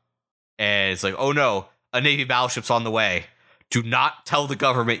O'Hara? And it's like, oh no, a Navy battleship's on the way. Do not tell the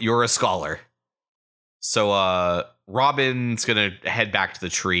government you're a scholar. So Robin's gonna head back to the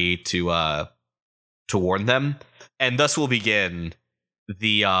tree to warn them, and thus will begin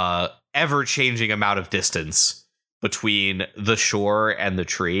the ever-changing amount of distance between the shore and the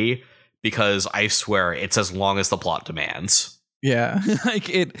tree, because I swear it's as long as the plot demands. Yeah, like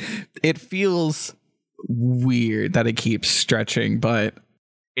it feels weird that it keeps stretching, but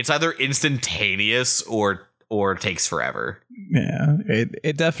it's either instantaneous or takes forever. Yeah,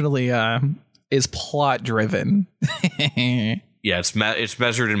 it definitely is plot driven. Yeah, it's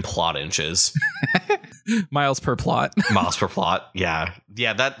measured in plot inches. Miles per plot. Miles per plot. Yeah.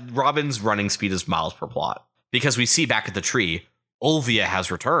 That Robin's running speed is miles per plot, because we see back at the tree, Olvia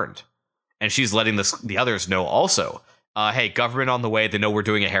has returned, and she's letting the others know also. Hey, government on the way. They know we're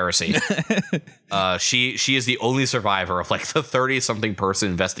doing a heresy. She is the only survivor of like the 30-something person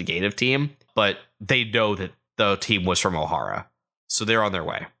investigative team, but they know that the team was from O'Hara, so they're on their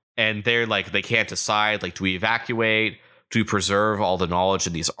way. And they're like, they can't decide, like, do we evacuate? Do we preserve all the knowledge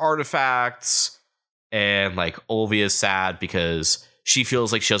in these artifacts? And like, Olvia is sad because she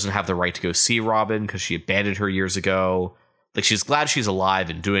feels like she doesn't have the right to go see Robin because she abandoned her years ago. Like, she's glad she's alive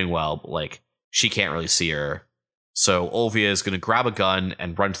and doing well, but like, she can't really see her. So Olvia is going to grab a gun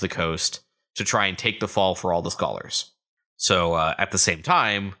and run to the coast to try and take the fall for all the scholars. So at the same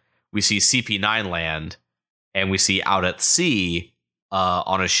time, we see CP9 land, and we see out at sea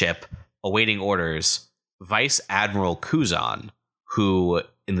on a ship awaiting orders, Vice Admiral Kuzan, who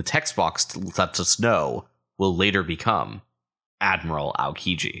in the text box lets us know will later become Admiral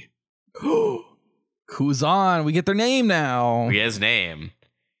Aokiji. Kuzan, we get their name now. We get his name.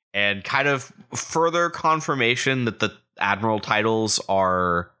 And kind of further confirmation that the admiral titles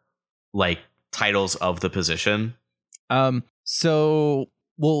are like titles of the position. So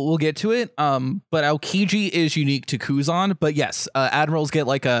we'll get to it. But Aokiji is unique to Kuzan. But yes, admirals get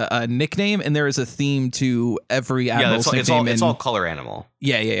like a nickname, and there is a theme to every admiral's nickname. It's all color animal.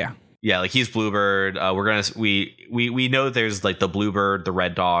 Yeah. Yeah, like he's Bluebird. We know there's like the Bluebird, the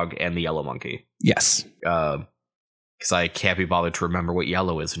Red Dog, and the Yellow Monkey. Yes. Because I can't be bothered to remember what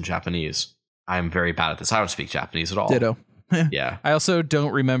yellow is in Japanese. I'm very bad at this. I don't speak Japanese at all. Ditto. Yeah. I also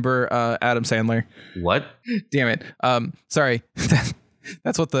don't remember Adam Sandler. What? Damn it. Sorry.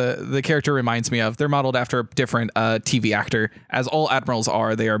 That's what the character reminds me of. They're modeled after a different TV actor. As all admirals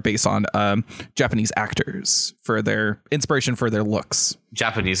are, they are based on Japanese actors for their inspiration for their looks.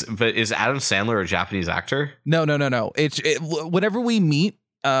 Japanese. But is Adam Sandler a Japanese actor? No. Whenever we meet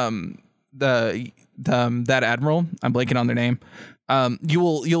that admiral, I'm blanking on their name.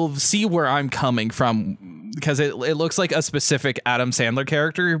 You'll see where I'm coming from, because it looks like a specific Adam Sandler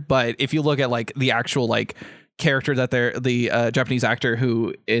character, but if you look at like the actual like character that they're the Japanese actor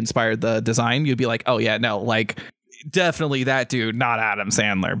who inspired the design, you'd be like, oh yeah, no, like definitely that dude, not Adam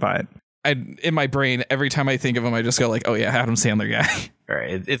Sandler. But in my brain, every time I think of him, I just go like, oh yeah, Adam Sandler guy. All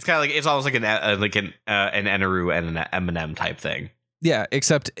right, it's kind of like, it's almost like an Enaru and an Eminem type thing. Yeah,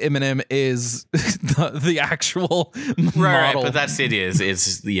 except Eminem is the actual model. Right, but that's the idea.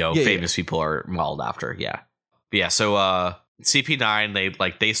 Is famous people are modeled after. Yeah, but yeah. So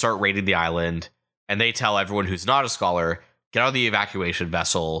CP9 they start raiding the island, and they tell everyone who's not a scholar, get on the evacuation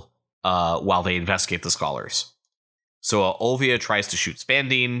vessel while they investigate the scholars. So Olvia tries to shoot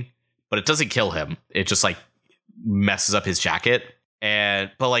Spandine, but it doesn't kill him. It just like messes up his jacket,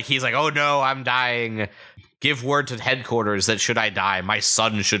 but he's like, oh no, I'm dying. Give word to headquarters that should I die, my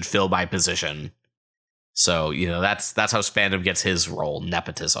son should fill my position. So, that's how Spandam gets his role,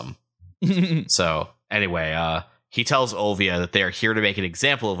 nepotism. So, anyway, he tells Olvia that they are here to make an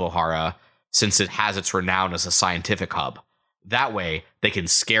example of O'Hara, since it has its renown as a scientific hub. That way, they can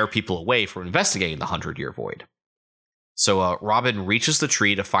scare people away from investigating the 100-Year Void. So, Robin reaches the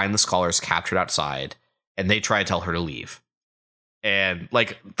tree to find the scholars captured outside, and they try to tell her to leave. And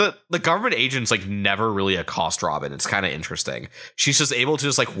the government agents never really accost Robin. It's kind of interesting. She's just able to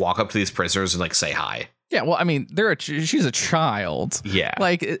just walk up to these prisoners and say hi. Yeah, well, I mean, she's a child. Yeah,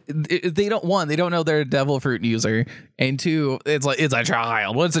 they don't know they're a devil fruit user, and two, it's a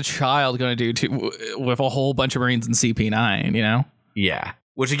child. What's a child going to do with a whole bunch of Marines in CP9? Yeah,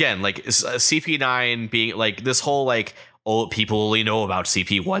 which again, CP9 being this whole people only know about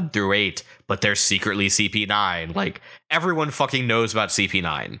CP 1 through 8, but they're secretly CP9. Everyone fucking knows about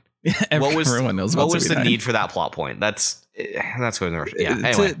CP9. Everyone knows about what was CP9. The need for that plot point? That's going there. Yeah.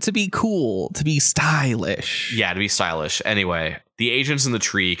 Anyway. To be cool, to be stylish. Yeah, to be stylish. Anyway, the agents in the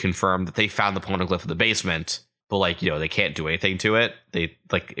tree confirm that they found the poneglyph in the basement, but they can't do anything to it. They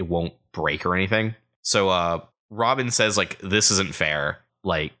it won't break or anything. So Robin says this isn't fair.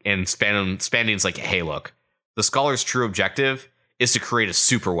 And Spandine's hey, look, The scholar's true objective is to create a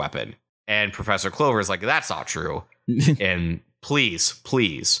super weapon. And Professor Clover is like, that's not true. And please,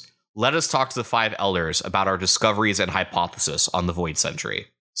 let us talk to the 5 elders about our discoveries and hypothesis on the Void Century.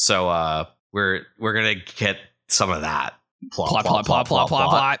 So we're gonna get some of that. Plot.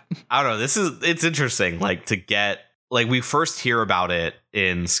 I don't know. It's interesting. Like to get we first hear about it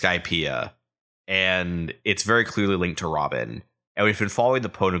in Skypiea, and it's very clearly linked to Robin. And we've been following the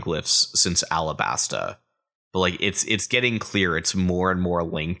poneglyphs since Alabasta. But it's getting clear. It's more and more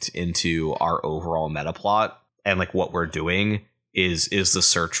linked into our overall meta plot, and what we're doing is the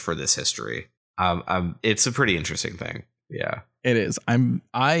search for this history. It's a pretty interesting thing. Yeah, it is.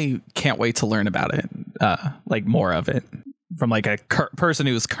 I can't wait to learn about it. More of it from a person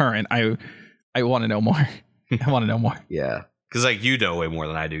who's current. I want to know more. I want to know more. Yeah, because you know way more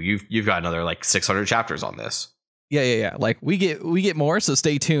than I do. You've got another 600 chapters on this. Yeah. We get more. So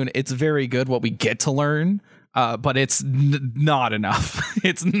stay tuned. It's very good what we get to learn. But it's not enough.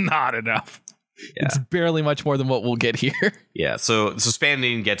 It's not enough. Yeah. It's barely much more than what we'll get here. Yeah. So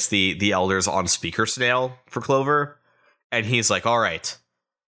Spandine gets the elders on speaker snail for Clover, and he's like, all right.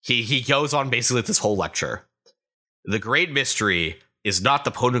 He goes on basically this whole lecture. The great mystery is not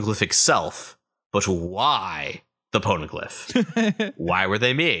the poneglyph itself, but why the poneglyph? Why were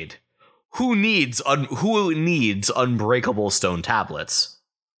they made? Who needs unbreakable stone tablets?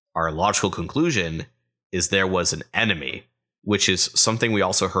 Our logical conclusion is there was an enemy, which is something we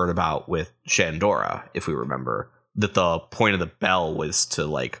also heard about with Shandora, if we remember, that the point of the bell was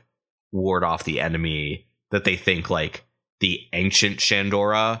to ward off the enemy that they think the ancient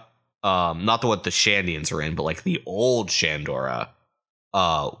Shandora, not the one the Shandians are in, but the old Shandora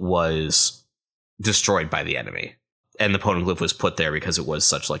was destroyed by the enemy. And the poneglyph was put there because it was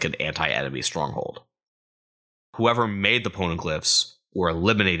such an anti-enemy stronghold. Whoever made the poneglyphs were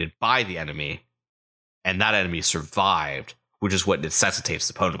eliminated by the enemy, and that enemy survived, which is what necessitates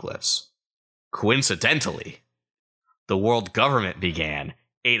the poneglyphs. Coincidentally, the world government began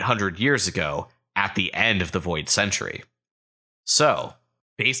 800 years ago at the end of the Void Century. So,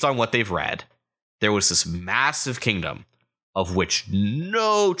 based on what they've read, there was this massive kingdom of which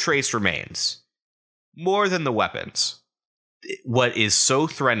no trace remains, more than the weapons. What is so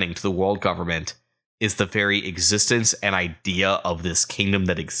threatening to the world government is the very existence and idea of this kingdom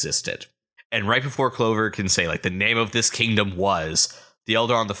that existed. And right before Clover can say, the name of this kingdom was, the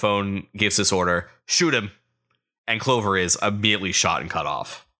elder on the phone gives this order, shoot him. And Clover is immediately shot and cut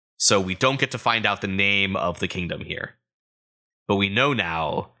off. So we don't get to find out the name of the kingdom here. But we know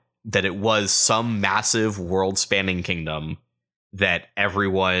now that it was some massive world-spanning kingdom that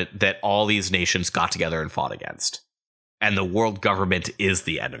all these nations got together and fought against. And the world government is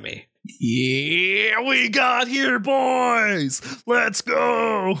the enemy. Yeah, we got here, boys! Let's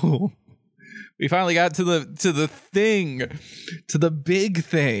go! We finally got to the big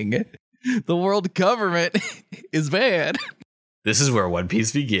thing. The world government is bad. This is where One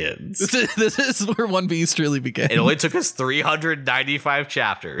Piece begins. This is where One Piece truly begins. It only took us 395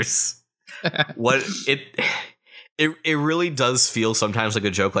 chapters. It really does feel sometimes like a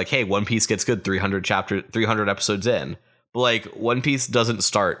joke, hey, One Piece gets good 300 episodes in. But One Piece doesn't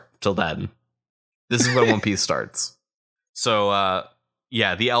start till then. This is when One Piece starts. So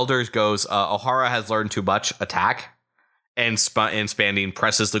yeah, the elders goes, Ohara has learned too much, attack, and Spandine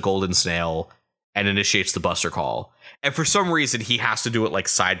presses the golden snail and initiates the Buster Call. And for some reason, he has to do it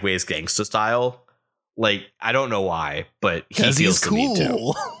sideways gangsta style. I don't know why, but he feels the need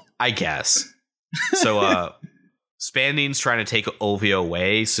to. I guess. So Spandine's trying to take Olvia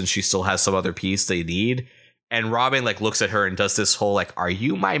away since she still has some other piece they need. And Robin looks at her and does this whole are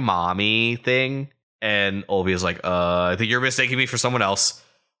you my mommy thing? And Olvia's I think you're mistaking me for someone else.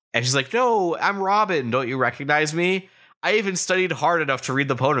 And she's like, no, I'm Robin. Don't you recognize me? I even studied hard enough to read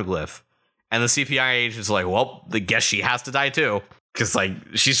the poneglyph. And the CPI agent's well, I guess she has to die too. Because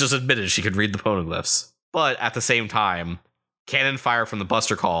she's just admitted she could read the poneglyphs. But at the same time, cannon fire from the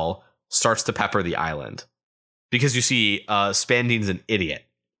Buster Call starts to pepper the island. Because you see, Spandine's an idiot.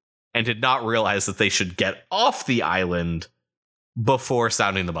 And did not realize that they should get off the island before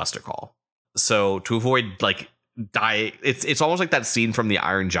sounding the Buster Call. So to avoid die, it's almost like that scene from the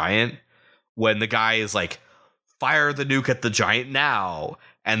Iron Giant when the guy is fire the nuke at the giant now,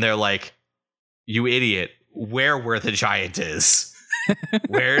 and they're you idiot, where the giant is?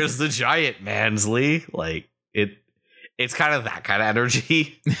 Where's the giant, Mansley? It's kind of that kind of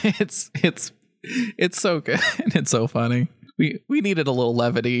energy. It's so good. It's so funny. We needed a little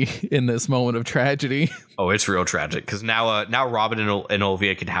levity in this moment of tragedy. Oh, it's real tragic because now Robin and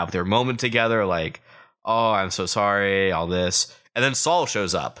Olvia can have their moment together. Oh, I'm so sorry, all this, and then Saul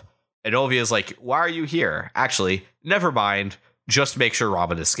shows up And Olvia's like, why are you here? Actually, never mind. Just make sure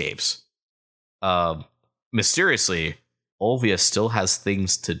Robin escapes. Mysteriously, Olvia still has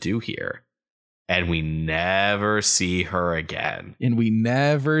things to do here. And we never see her again.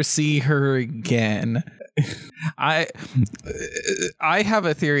 I have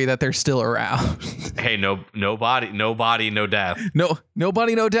a theory that they're still around. Hey, no body, no death. No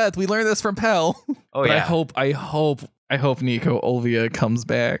body, no death. We learned this from Pell. Oh, but yeah. I hope Nico Olvia comes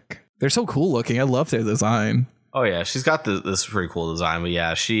back. They're so cool looking. I love their design. Oh yeah, she's got this pretty cool design. But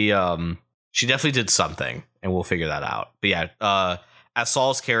yeah, she definitely did something, and we'll figure that out. But yeah, as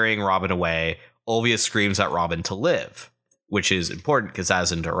Saul's carrying Robin away, Olvia screams at Robin to live, which is important because that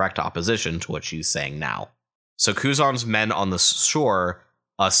is in direct opposition to what she's saying now. So Kuzan's men on the shore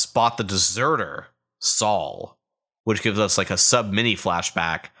spot the deserter, Saul, which gives us like a sub-mini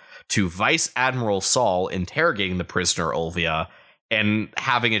flashback to Vice Admiral Saul interrogating the prisoner Olvia and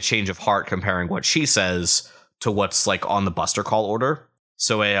having a change of heart comparing what she says to what's like on the buster call order.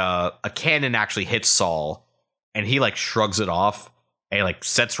 So a cannon actually hits Saul and he like shrugs it off and he, like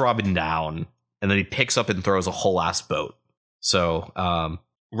sets Robin down and then he picks up and throws a whole ass boat. So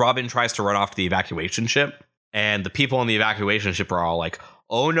Robin tries to run off to the evacuation ship and the people on the evacuation ship are all like,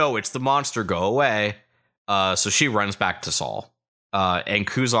 oh no, it's the monster, go away. So she runs back to Saul. And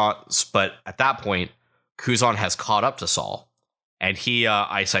Kuzan, but at that point, Kuzan has caught up to Saul and he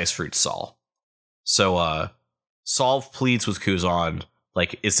ice fruits Saul. So Saul pleads with Kuzan,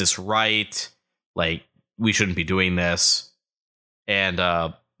 like, is this right? Like, we shouldn't be doing this. And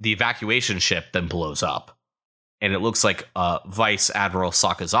the evacuation ship then blows up. And it looks like Vice Admiral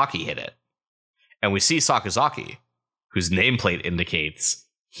Sakazaki hit it. And we see Sakazaki, whose nameplate indicates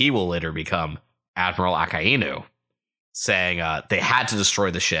he will later become Admiral Akainu, saying they had to destroy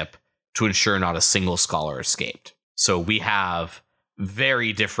the ship to ensure not a single scholar escaped. So we have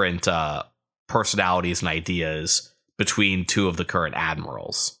very different personalities and ideas between two of the current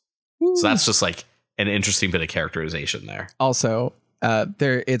admirals. Ooh. So that's just like an interesting bit of characterization there. Also,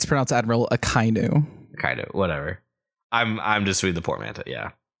 it's pronounced Admiral Akainu. Akainu, whatever. I'm just reading the portmanteau.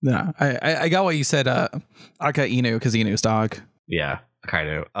 Yeah. No, I got what you said. Akainu because Inu's dog. Yeah,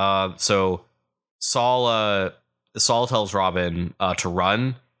 Akainu. So Saul tells Robin to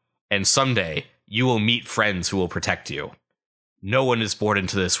run, and someday you will meet friends who will protect you. No one is born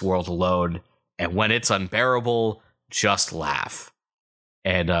into this world alone, and when it's unbearable, just laugh.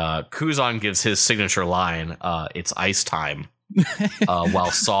 And Kuzan gives his signature line, it's ice time,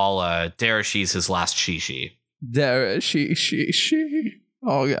 while Saul Darashi's his last shishi. Darashi.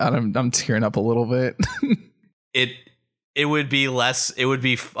 Oh God, I'm tearing up a little bit. It would be less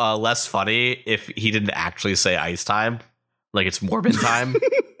funny if he didn't actually say ice time. Like it's Morbin time.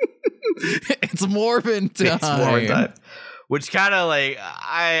 It's Morbin time. It's Morbin time. Which kind of like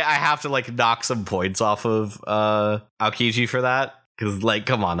I have to like knock some points off of Aokiji for that. Because like,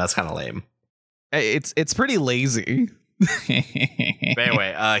 come on, that's kind of lame. It's pretty lazy. But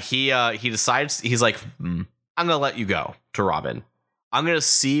anyway, he decides, he's like, I'm gonna let you go to Robin. I'm gonna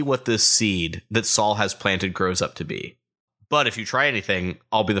see what this seed that Saul has planted grows up to be. But if you try anything,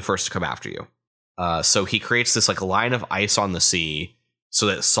 I'll be the first to come after you. So he creates this like line of ice on the sea so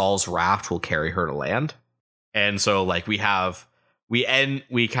that Saul's raft will carry her to land. And so like we kind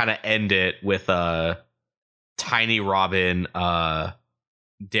of end it with a tiny Robin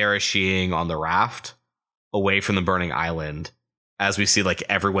Darashiing on the raft away from the burning island as we see like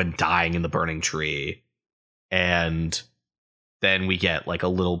everyone dying in the burning tree. And then we get like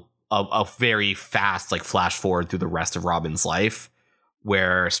a very fast like flash forward through the rest of Robin's life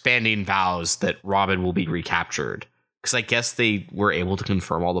where Spandine vows that Robin will be recaptured because I guess they were able to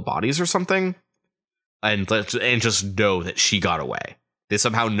confirm all the bodies or something and just know that she got away. They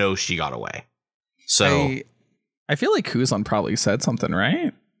somehow know she got away. So I feel like Kuzan probably said something,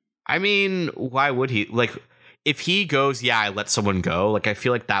 right? I mean, why would he? Like, if he goes, yeah, I let someone go, like I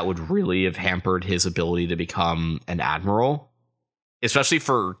feel like that would really have hampered his ability to become an admiral. Especially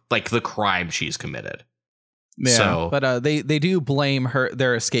for like the crime she's committed. Yeah, so, but they do blame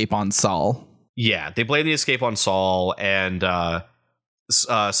their escape on Saul. Yeah, they blame the escape on Saul, and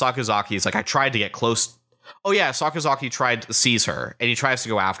Sakazaki is like, I tried to get close. Oh yeah, Sakazaki tried to seize her, and he tries to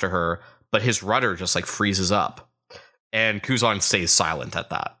go after her, but his rudder just like freezes up, and Kuzan stays silent at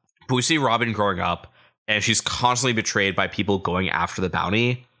that. But we see Robin growing up, and she's constantly betrayed by people going after the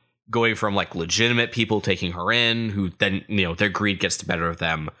bounty. Going from like legitimate people taking her in, who then, you know, their greed gets the better of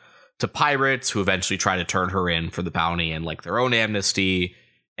them, to pirates who eventually try to turn her in for the bounty and like their own amnesty,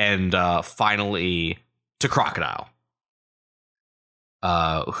 and finally to Crocodile,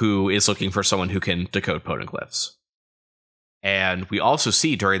 who is looking for someone who can decode poneglyphs. And we also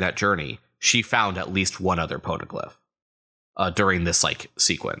see during that journey, she found at least one other poneglyph during this like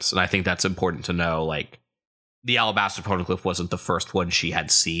sequence. And I think that's important to know. Like, the alabaster poneglyph wasn't the first one she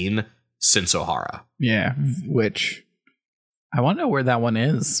had seen since Ohara. Yeah, which I want to know where that one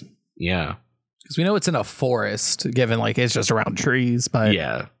is. Yeah. Because we know it's in a forest, given like it's just around trees, but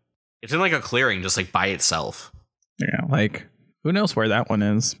yeah, it's in like a clearing, just like by itself. Yeah, like who knows where that one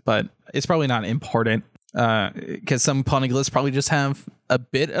is, but it's probably not important because some poneglyphs probably just have a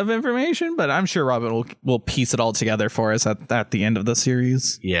bit of information, but I'm sure Robin will piece it all together for us at the end of the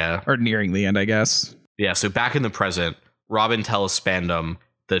series. Yeah. Or nearing the end, I guess. Yeah, so back in the present, Robin tells Spandam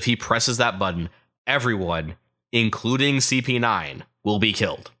that if he presses that button, everyone, including CP9, will be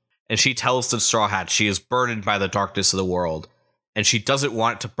killed. And she tells the Straw Hats she is burdened by the darkness of the world, and she doesn't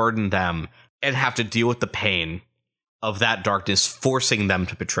want to burden them and have to deal with the pain of that darkness forcing them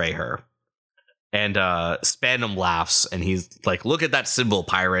to betray her. And Spandam laughs, and he's like, look at that symbol,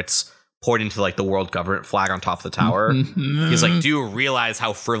 pirates, pointing to like the world government flag on top of the tower. He's like, do you realize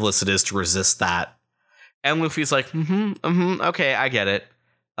how frivolous it is to resist that? And Luffy's like, okay, I get it.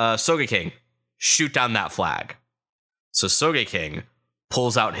 Sogeking, shoot down that flag. So Sogeking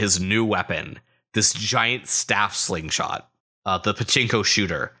pulls out his new weapon, this giant staff slingshot, the pachinko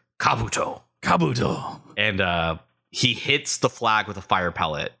shooter, Kabuto. And he hits the flag with a fire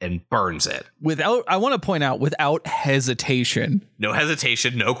pellet and burns it. I want to point out, without hesitation. No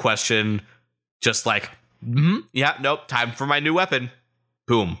hesitation, no question. Just like, yeah, nope, time for my new weapon.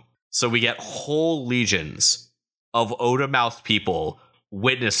 Boom. So we get whole legions of Oda-mouthed people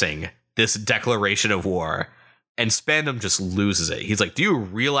witnessing this declaration of war. And Spandam just loses it. He's like, do you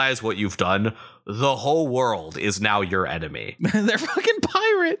realize what you've done? The whole world is now your enemy. They're fucking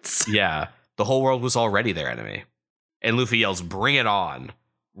pirates. Yeah, the whole world was already their enemy. And Luffy yells, bring it on.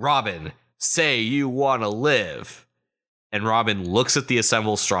 Robin, say you want to live. And Robin looks at the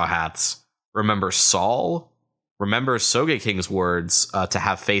assembled Straw Hats, remembers Saul, remembers Sogeking's words to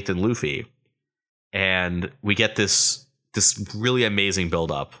have faith in Luffy. And we get this really amazing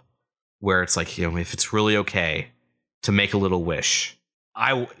buildup where it's like, if it's really okay to make a little wish,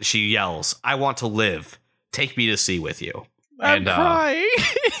 she yells, I want to live. Take me to sea with you. I'm crying.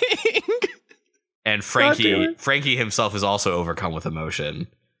 And Frankie himself is also overcome with emotion.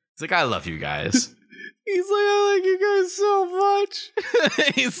 He's like, I love you guys. He's like, I like you guys so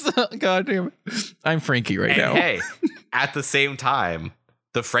much. He's so, God damn it. I'm Frankie right now. Hey, at the same time,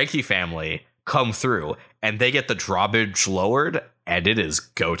 the Frankie family come through and they get the drawbridge lowered, and it is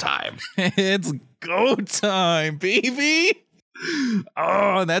go time. It's go time, baby.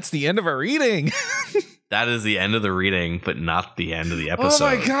 Oh, and that's the end of our reading. That is the end of the reading, but not the end of the episode.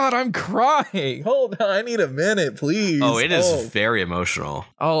 Oh my God, I'm crying. Hold on, I need a minute, please. Oh, it is very emotional.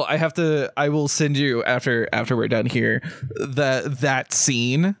 Oh, I will send you after we're done here that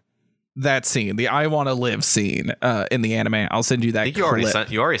scene, the I Want to Live scene in the anime. I'll send you that. I think you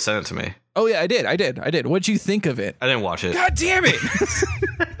already sent it to me. Oh yeah, I did. What'd you think of it? I didn't watch it. God damn it.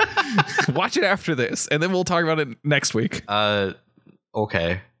 Watch it after this, and then we'll talk about it next week.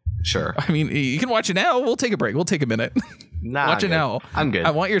 Okay. Sure. I mean, you can watch it now. We'll take a break. We'll take a minute. Nah, watch it now. I'm good. I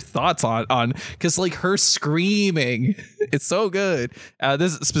want your thoughts on because like her screaming, it's so good.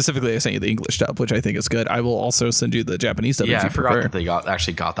 This specifically, I sent you the English dub, which I think is good. I will also send you the Japanese dub. Yeah, if you I forgot prefer. that they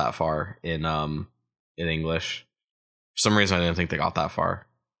actually got that far in English. For some reason, I didn't think they got that far.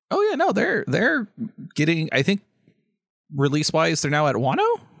 Oh yeah, no, they're getting. I think release wise, they're now at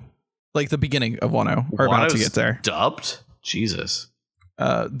Wano, like the beginning of Wano, or about to get there. Dubbed? Jesus.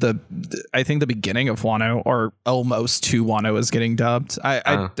 I think the beginning of Wano, or almost to Wano, is getting dubbed.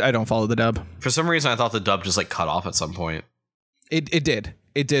 I don't follow the dub. For some reason, I thought the dub just like cut off at some point. It did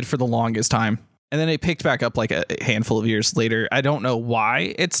for the longest time, and then it picked back up like a handful of years later. I don't know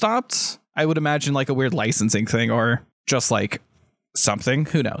why it stopped. I would imagine like a weird licensing thing, or just like something.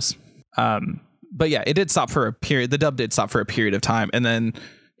 Who knows? But yeah, it did stop for a period. The dub did stop for a period of time, and then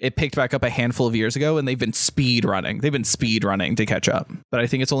it picked back up a handful of years ago, and they've been speed running to catch up. But I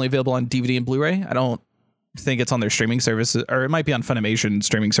think it's only available on DVD and Blu-ray. I don't think it's on their streaming services, or it might be on Funimation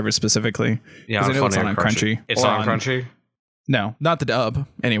streaming service specifically. Yeah, I know it's not on Crunchy. It's not on Crunchy? No, not the dub.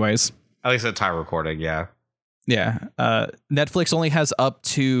 Anyways. At least the time recording, yeah. Yeah. Netflix only has up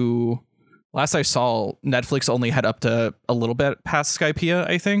to, last I saw, Netflix only had up to a little bit past Skypiea,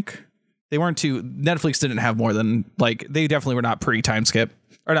 I think. They weren't too, Netflix didn't have more than, like, they definitely were not pre-time skip.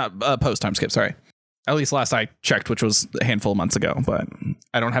 Or not post-time skip, sorry. At least last I checked, which was a handful of months ago. But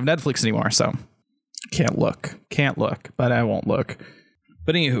I don't have Netflix anymore, so can't look. But I won't look.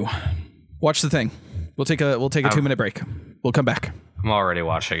 But anywho, watch the thing. We'll take a 2-minute break. We'll come back. I'm already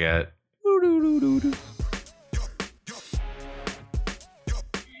watching it.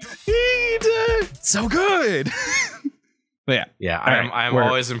 so good. But yeah. right, I'm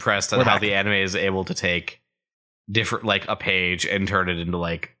always impressed at how the anime is able to take different, like a page and turn it into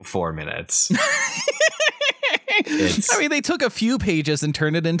like 4 minutes. I mean, they took a few pages and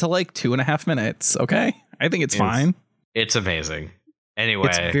turned it into like 2.5 minutes. Okay, I think it's fine. It's amazing.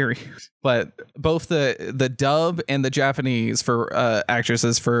 Anyway, but both the dub and the Japanese for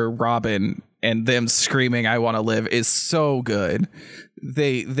actresses for Robin and them screaming "I want to live" is so good.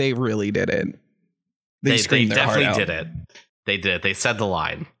 They really did it. They definitely did it. They did. They said the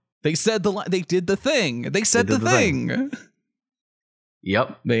line. They said the line. They did the thing. They said the thing.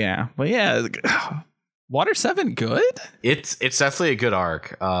 Yep. But yeah. Water 7 good? It's definitely a good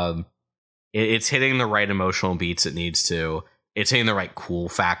arc. It's hitting the right emotional beats it needs to. It's hitting the right cool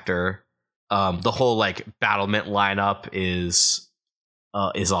factor. The whole like battlement lineup is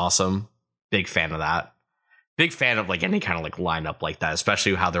awesome. Big fan of that. Big fan of like any kind of like lineup like that,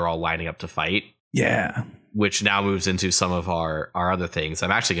 especially how they're all lining up to fight. Yeah. Which now moves into some of our other things.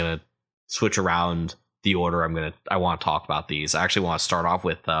 I'm actually gonna switch around the order I want to talk about these. I actually want to start off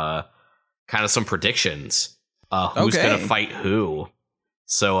with kind of some predictions. Who's gonna fight who?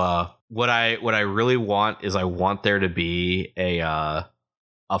 So what I really want is I want there to be a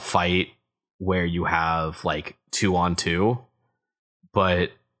fight where you have like 2-on-2,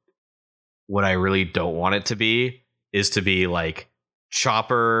 but what I really don't want it to be is to be like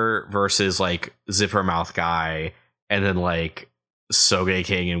Chopper versus like Zipper Mouth Guy and then like Soge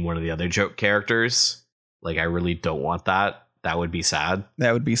King and one of the other joke characters. Like I really don't want that. That would be sad.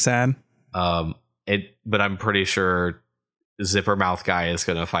 But I'm pretty sure Zipper Mouth Guy is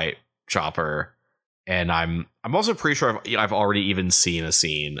gonna fight Chopper, and I'm also pretty sure I've already even seen a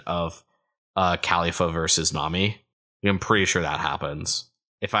scene of Khalifa versus Nami. I'm pretty sure that happens.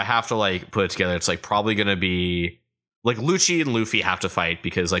 If I have to like put it together, it's like probably gonna be like Lucci and Luffy have to fight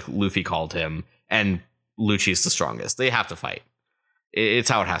because like Luffy called him, and Lucci's the strongest. They have to fight. It's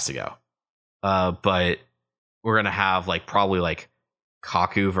how it has to go. But we're gonna have like probably like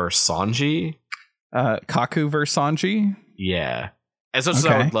Kaku versus Sanji. Yeah. As much as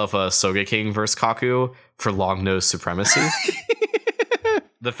I would love Soge King versus Kaku for long nose supremacy.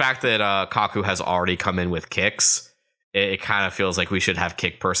 The fact that Kaku has already come in with kicks, it kind of feels like we should have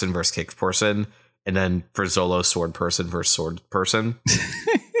kick person versus kick person, and then for Zolo, sword person versus sword person.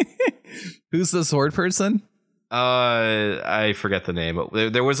 Who's the sword person? I forget the name.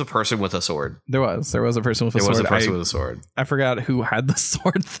 But there was a person with a sword. There was a person with a sword. There was a person with a sword. I forgot who had the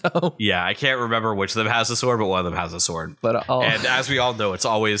sword though. Yeah, I can't remember which of them has a sword, but one of them has a sword. But and as we all know, it's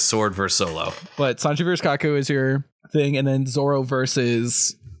always sword versus Solo. But Sanji versus Kaku is your thing, and then Zoro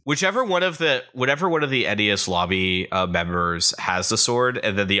versus whatever one of the Enies Lobby members has the sword,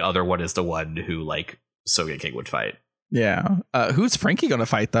 and then the other one is the one who like Soge King would fight. Yeah. Who's Frankie gonna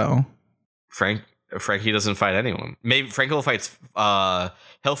fight though? Frankie doesn't fight anyone. Maybe Frankie will fight.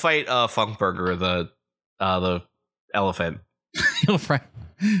 He'll fight Funkburger, the elephant.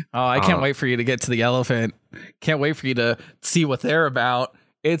 I can't wait for you to get to the elephant. Can't wait for you to see what they're about.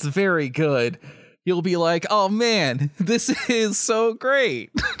 It's very good. You'll be like, oh man, this is so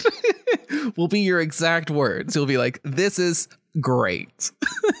great. Will be your exact words. You'll be like, this is great.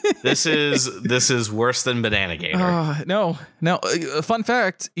 This is worse than Banana Gator. No. Fun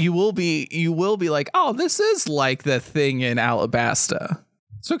fact: you will be like, oh, this is like the thing in Alabasta.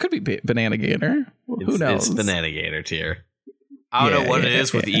 So it could be Banana Gator. Who knows? It's Banana Gator tier. I don't know what it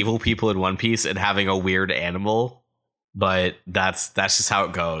is with evil people in One Piece and having a weird animal, but that's just how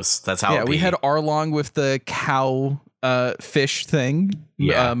it goes. That's how. Yeah, we had Arlong with the cow fish thing.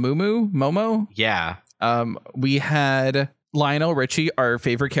 Yeah, Momo. Yeah. We had Lionel Richie, our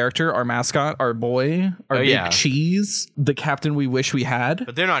favorite character, our mascot, our boy, our big cheese, the captain we wish we had.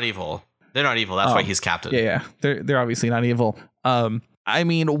 But they're not evil. That's why he's captain. Yeah. They're obviously not evil. I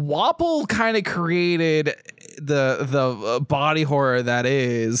mean, Wapple kind of created the body horror that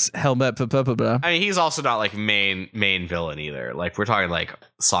is Helmet. I mean, he's also not like main villain either. Like we're talking like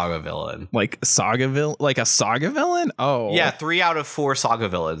saga villain. Like a saga villain? Oh. Yeah, 3 out of 4 saga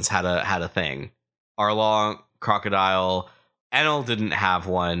villains had a thing. Arlong, Crocodile, Enel didn't have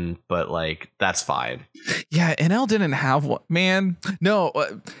one, but like that's fine. Yeah, Enel didn't have one. Man, no.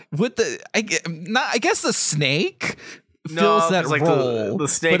 With I guess the snake fills that like role. The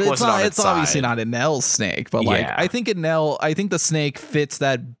snake but wasn't on its side. Obviously not Enel's snake, but like I think the snake fits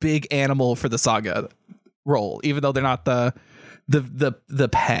that big animal for the saga role, even though they're not the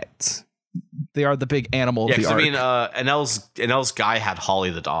pet. They are the big animal of the arc. I mean, Enel's guy had Holly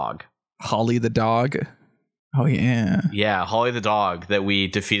the dog. Holly the dog. Oh yeah. Yeah, Holly the dog that we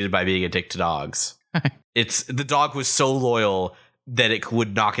defeated by being a dick to dogs. The dog was so loyal that it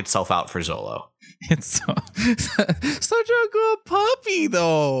would knock itself out for Zolo. It's such a good puppy,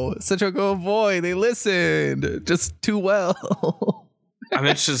 though. Such a good boy. They listened just too well. I'm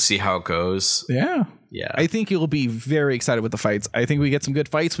interested to see how it goes. Yeah. Yeah. I think you'll be very excited with the fights. I think we get some good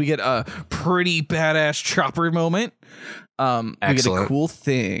fights. We get a pretty badass chopper moment. We get a cool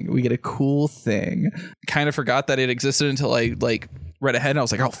thing. Kind of forgot that it existed until I read ahead and I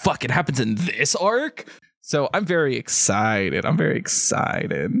was like, oh, fuck, it happens in this arc? So I'm very excited.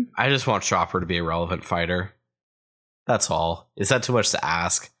 I just want Chopper to be a relevant fighter. That's all. Is that too much to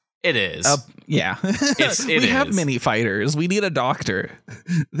ask? It is. Yeah. We have many fighters. We need a doctor.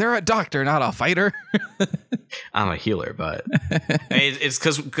 They're a doctor, not a fighter. I'm a healer, but it's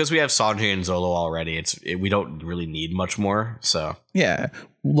because we have Sanji and Zolo already. We don't really need much more. So yeah.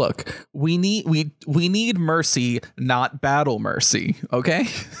 Look, we need mercy, not battle mercy. Okay.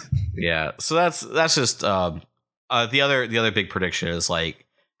 Yeah. So that's just the other big prediction is like,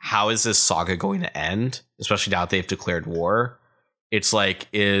 how is this saga going to end? Especially now that they've declared war. It's like,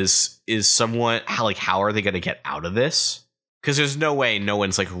 is someone how are they going to get out of this? Because there's no way no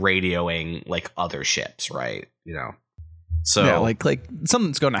one's like radioing like other ships, right? You know, so yeah, like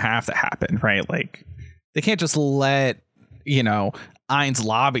something's going to have to happen, right? Like they can't just let Enies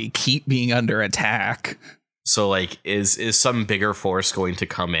Lobby keep being under attack. So like, is some bigger force going to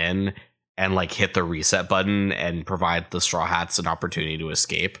come in and like hit the reset button and provide the Straw Hats an opportunity to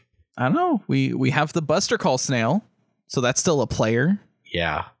escape? I don't know. We have the Buster Call snail. So that's still a player.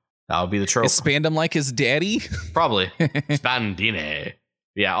 Yeah, that would be the trope. Expand him like his daddy? Probably. Spandine.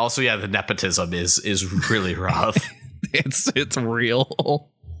 Yeah, also, yeah, the nepotism is really rough. It's real.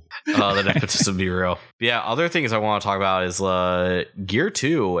 The nepotism be real. But yeah, other things I want to talk about is Gear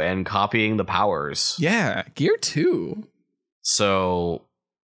 2 and copying the powers. Yeah, Gear 2. So,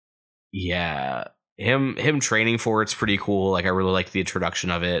 yeah, him training for it's pretty cool. Like, I really like the introduction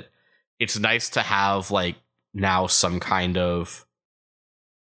of it. It's nice to have, like, now some kind of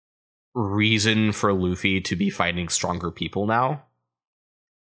reason for Luffy to be fighting stronger people now.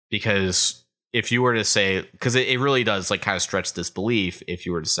 Because if you were to say, because it really does like kind of stretch this belief, if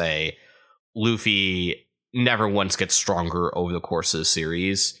you were to say Luffy never once gets stronger over the course of the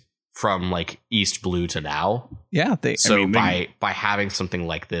series from like East Blue to now. Yeah. By having something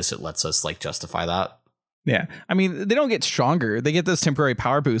like this, it lets us like justify that. Yeah. I mean, they don't get stronger. They get those temporary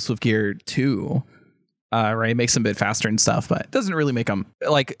power boosts with Gear 2. Right, makes them a bit faster and stuff, but it doesn't really make them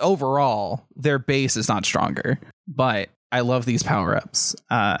like overall. Their base is not stronger, but I love these power ups.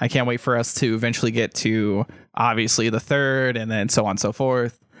 I can't wait for us to eventually get to obviously the third, and then so on and so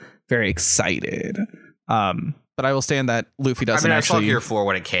forth. Very excited. But I will stand that Luffy doesn't. I saw Gear 4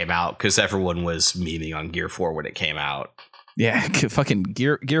 when it came out because everyone was memeing on Gear 4 when it came out. Yeah, fucking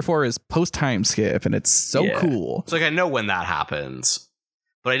Gear 4 is post time skip, and it's so cool. So like I know when that happens.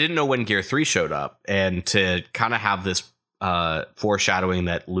 But I didn't know when Gear 3 showed up, and to kind of have this foreshadowing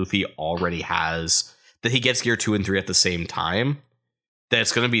that Luffy already has, that he gets Gear 2 and 3 at the same time, that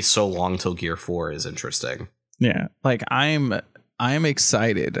it's going to be so long till Gear 4 is interesting. Yeah, like I'm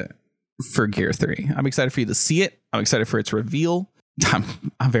excited for Gear 3. I'm excited for you to see it. I'm excited for its reveal. I'm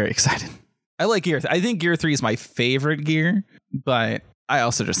very excited. I like Gear 3. I think Gear 3 is my favorite gear, but I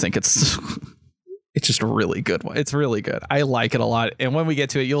also just think it's just a really good one. It's really good. I like it a lot. And when we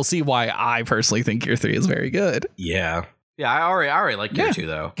get to it, you'll see why I personally think Gear 3 is very good. Yeah. Yeah, I already like Gear 2,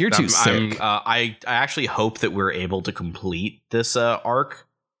 though. Gear 2's sick. I actually hope that we're able to complete this arc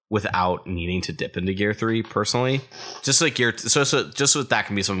without needing to dip into Gear 3, personally. Just like just so that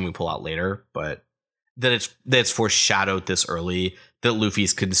can be something we pull out later, but that it's foreshadowed this early that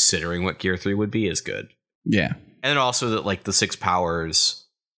Luffy's considering what Gear 3 would be is good. Yeah. And then also that, like, the 6 powers...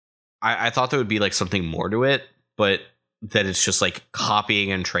 I thought there would be like something more to it, but that it's just like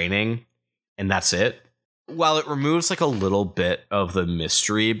copying and training and that's it. While it removes like a little bit of the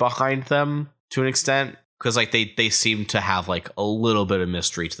mystery behind them to an extent, because like they seem to have like a little bit of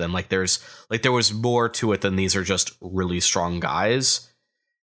mystery to them. Like there was more to it than these are just really strong guys.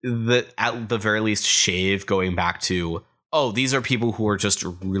 That at the very least shave going back to, oh, these are people who are just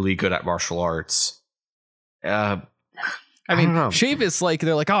really good at martial arts. I mean, shave is like,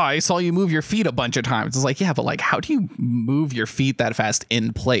 they're like, oh, I saw you move your feet a bunch of times. It's like, yeah, but like, how do you move your feet that fast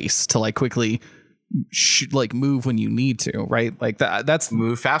in place to like quickly like move when you need to, right? Like that's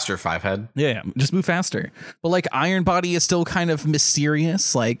move faster, Fivehead. Yeah, just move faster. But like Iron Body is still kind of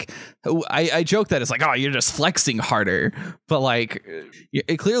mysterious. Like I joke that it's like, oh, you're just flexing harder, but like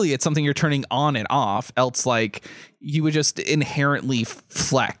clearly it's something you're turning on and off. Else like you would just inherently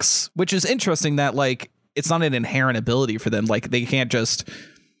flex, which is interesting that like it's not an inherent ability for them. Like they can't just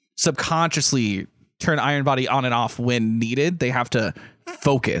subconsciously turn Iron Body on and off when needed. They have to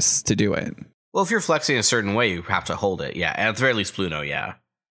focus to do it. Well, if you're flexing a certain way, you have to hold it. Yeah, at the very least, Bluno. Yeah.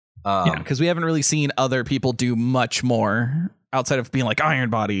 Yeah, because we haven't really seen other people do much more outside of being like Iron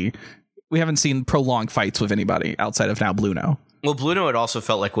Body. We haven't seen prolonged fights with anybody outside of now Bluno. Well, Bluno, it also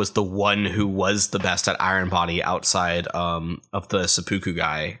felt like was the one who was the best at Iron Body outside of the Seppuku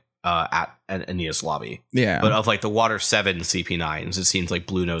guy at Enies Lobby. Yeah. But of like the Water 7 CP9s, it seems like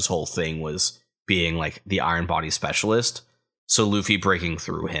Bluno's whole thing was being like the Iron Body specialist. So Luffy breaking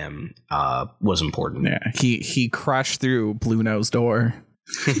through him was important. Yeah, he crashed through Bluno's door.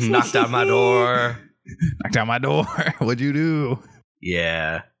 Knocked out my door. Knocked out my door. What'd you do?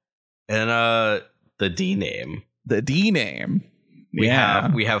 Yeah. And the D name. The D name. We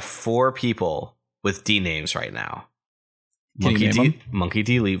have 4 people with D names right now. Monkey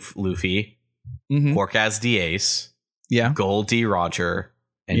D Luffy, Porkaz D Ace, Gold D Roger,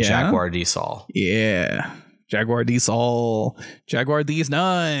 and Jaguar D Sol. Yeah. Jaguar D's all. Jaguar D's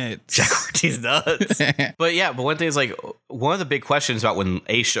nuts. Jaguar D's nuts. But one thing is like one of the big questions about when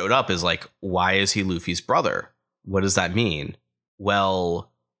Ace showed up is like, why is he Luffy's brother? What does that mean?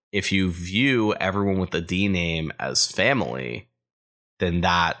 Well, if you view everyone with the D name as family, then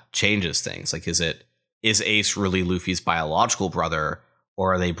that changes things. Like, is Ace really Luffy's biological brother,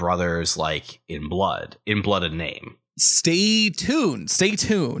 or are they brothers like in blood and name? Stay tuned.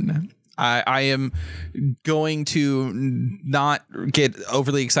 I am going to not get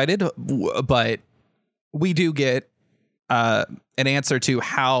overly excited, but we do get an answer to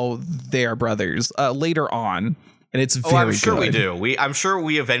how they are brothers later on, and it's very I'm sure good. we do. I'm sure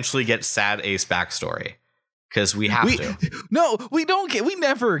we eventually get sad Ace backstory because we have to. No, we don't get. We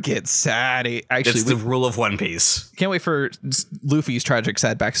never get sad. Actually, it's the rule of One Piece. Can't wait for Luffy's tragic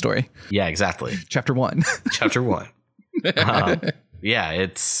sad backstory. Yeah, exactly. Chapter 1. Chapter 1.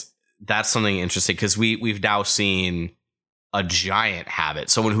 That's something interesting because we've now seen a giant have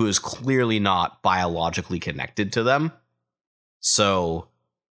it, someone who is clearly not biologically connected to them. So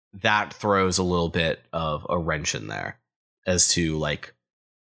that throws a little bit of a wrench in there as to like,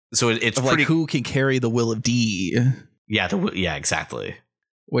 so it's of pretty like who can carry the will of D. Yeah, exactly.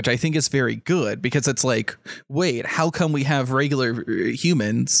 Which I think is very good because it's like, wait, how come we have regular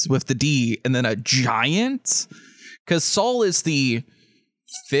humans with the D and then a giant? Because Sol is the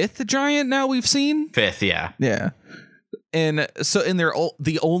 5th giant now we've seen. 5th, yeah. And so, and they're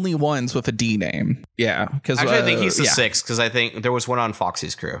the only ones with a D name. Yeah, because actually, I think he's the 6th because I think there was one on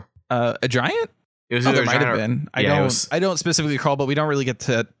Foxy's crew. A giant? It was there might have been. I don't specifically recall, but we don't really get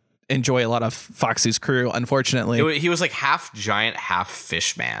to enjoy a lot of Foxy's crew, unfortunately. He was like half giant, half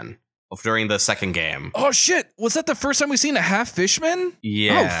fishman during the second game. Oh shit! Was that the first time we seen a half fishman?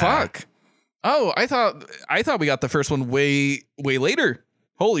 Yeah. Oh fuck. Oh, I thought we got the first one way later.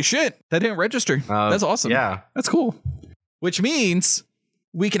 Holy shit, that didn't register. That's awesome. Yeah, that's cool. Which means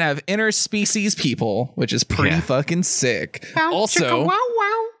we can have interspecies people, which is pretty fucking sick. Also,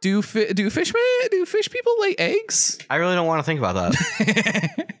 do fish people lay eggs? I really don't want to think about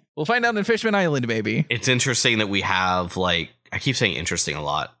that. We'll find out in Fishman Island, maybe. It's interesting that we have I keep saying interesting a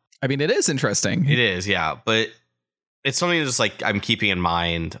lot. I mean, it is interesting. It is, yeah, but it's something that's like I'm keeping in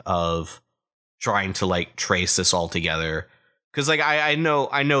mind of trying to like trace this all together. Because like I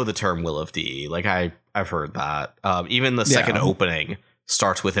know the term Will of D. Like I've heard that. Even the second opening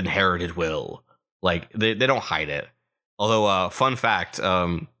starts with inherited will. Like they don't hide it. Although fun fact,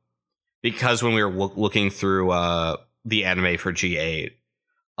 because when we were looking through the anime for G8,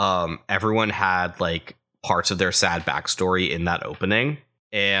 everyone had like parts of their sad backstory in that opening,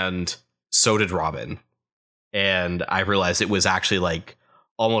 and so did Robin. And I realized it was actually like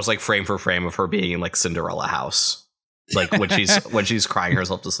almost like frame for frame of her being in like Cinderella house. Like when she's crying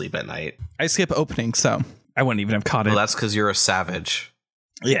herself to sleep at night. I skip opening, so I wouldn't even have caught it. Well, that's because you're a savage.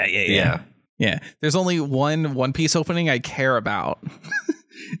 Yeah. There's only One Piece opening I care about.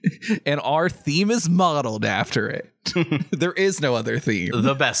 And our theme is modeled after it. There is no other theme.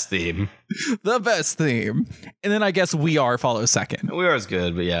 The best theme. The best theme. And then I guess We Are follows second. We Are is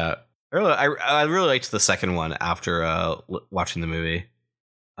good, but yeah. I really liked the second one after watching the movie.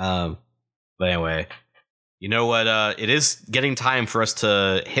 But anyway, you know what? It is getting time for us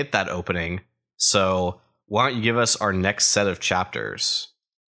to hit that opening. So why don't you give us our next set of chapters?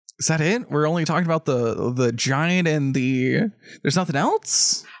 Is that it? We're only talking about the giant and there's nothing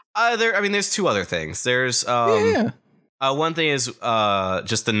else? There's 2 other things. There's one thing is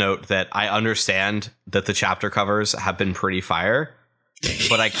just the note that I understand that the chapter covers have been pretty fire,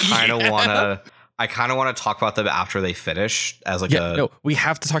 but I kind of want to talk about them after they finish as like no, we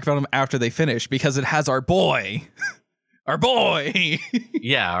have to talk about them after they finish because it has our boy Our boy.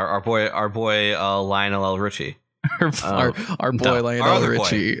 Yeah, our boy Lionel L. Richie. Our boy Lionel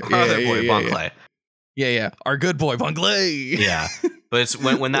Richie. Our other boy, Bon Clay. Yeah. Our good boy, Bon Clay. Yeah. But it's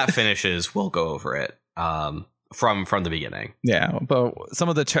when that finishes, we'll go over it from the beginning. Yeah, but some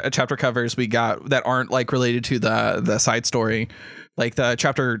of the chapter covers we got that aren't like related to the side story, like the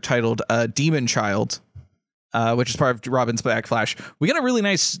chapter titled Demon Child, which is part of Robin's Backflash. We got a really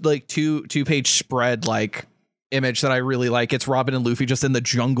nice like two-page spread like image that I really like. It's Robin and Luffy just in the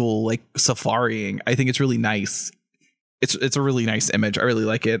jungle like safarying. I think it's really nice. It's a really nice image. I really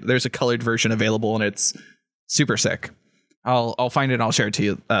like it. There's a colored version available and it's super sick. I'll find it and I'll share it to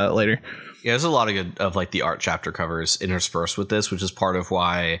you later. Yeah, there's a lot of like the art chapter covers interspersed with this, which is part of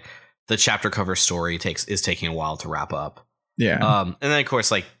why the chapter cover story is taking a while to wrap up. Yeah. And then of course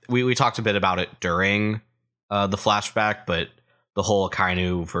like we talked a bit about it during the flashback, but the whole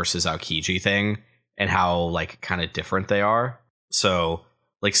Akainu versus Aokiji thing and how like kind of different they are. So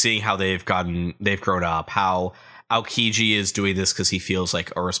like seeing how they've grown up, how Aokiji is doing this because he feels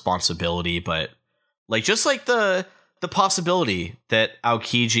like a responsibility, but like just like the possibility that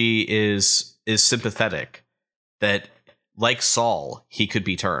Aokiji is sympathetic, that like Saul, he could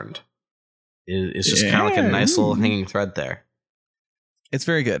be turned is just kind of like a nice little hanging thread there. It's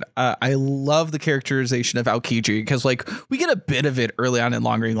very good. I love the characterization of Aokiji because like we get a bit of it early on in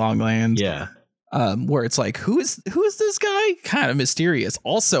Long Ring Long Land. Yeah. Where it's like, who is this guy? Kind of mysterious.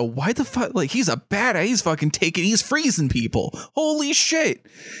 Also, why the fuck? Like, he's a badass. He's fucking he's freezing people. Holy shit.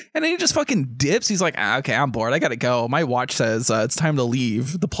 And then he just fucking dips. He's like, okay, I'm bored. I gotta go. My watch says it's time to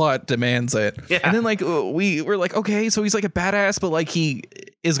leave. The plot demands it. Yeah. And then like we're like, okay, so he's like a badass, but like he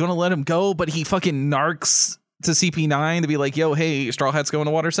is gonna let him go, but he fucking narcs to CP9 to be like, yo, hey, Straw Hat's going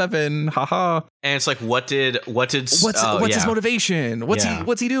to Water 7. Haha. And it's like, what's his motivation? What's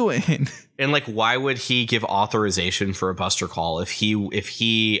he doing? And like, why would he give authorization for a Buster Call if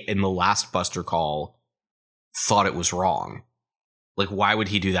he in the last Buster Call thought it was wrong? Like, why would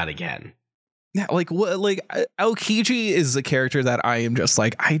he do that again? Yeah, like what? Like Aokiji is a character that I am just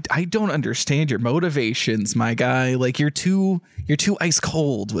like I don't understand your motivations, my guy. Like you're too ice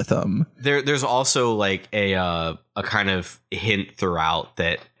cold with them. There's also like a kind of hint throughout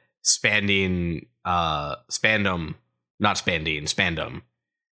that Spandum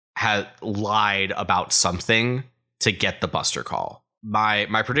had lied about something to get the Buster Call.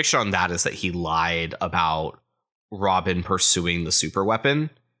 My prediction on that is that he lied about Robin pursuing the super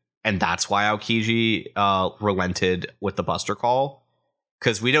weapon. And that's why Aokiji relented with the Buster Call.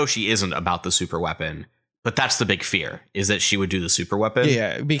 Because we know she isn't about the super weapon. But that's the big fear, is that she would do the super weapon.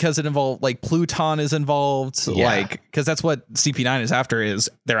 Yeah, because it involved, like, Pluton is involved. Yeah. Like, because that's what CP9 is after, is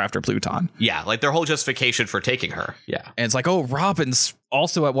they're after Pluton. Yeah, like their whole justification for taking her. Yeah. And it's like, oh, Robin's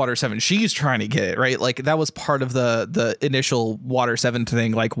also at Water 7. She's trying to get it, right? Like, that was part of the initial Water 7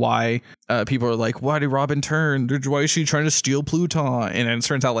 thing. Like, why people are like, why did Robin turn? Why is she trying to steal Pluton? And it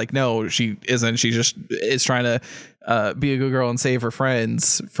turns out, like, no, she isn't. She just is trying to be a good girl and save her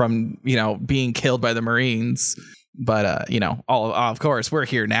friends from, being killed by the Marines. But, of course, we're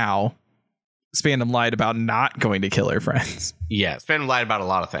here now. Spandam lied about not going to kill her friends. Yeah, Spandam lied about a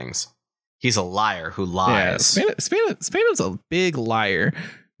lot of things. He's a liar who lies. Yeah, Spandam's a big liar.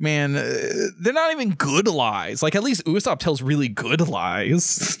 Man, they're not even good lies. Like, at least Usopp tells really good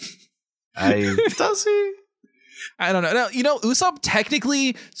lies. Does he? I don't know. Now, Usopp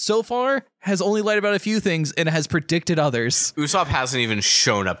technically so far has only lied about a few things and has predicted others. Usopp hasn't even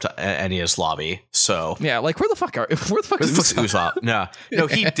shown up to Enies Lobby, so yeah. Like, where the fuck is Usopp? No,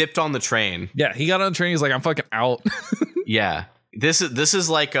 he dipped on the train. Yeah, he got on the train. He's like, I'm fucking out. Yeah, this is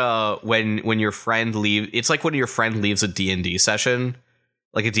like when your friend leaves. It's like when your friend leaves a D&D session,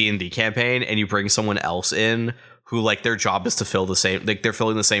 like a D&D campaign, and you bring someone else in who like their job is to fill the same, like they're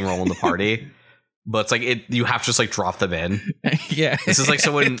filling the same role in the party. But it's like you have to just like drop them in. Yeah. This is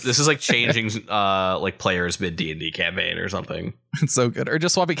like changing like players mid D&D campaign or something. It's so good. Or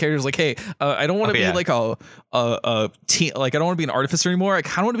just swapping characters like, hey, I don't want to be like a team, like I don't want to be an artificer anymore. I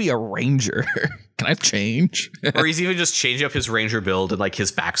kind of want to be a ranger. Can I change? Or he's even just changing up his ranger build and like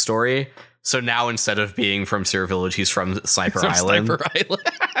his backstory. So now instead of being from Sierra Village, he's from Sniper Island.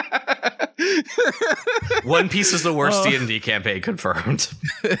 One Piece is the worst D&D campaign confirmed.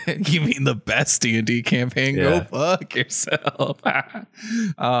 You mean the best D&D campaign? Yeah. Go fuck yourself. No,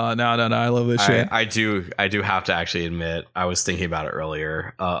 I love this shit. I do have to actually admit, I was thinking about it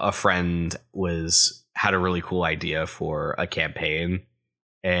earlier. A friend had a really cool idea for a campaign,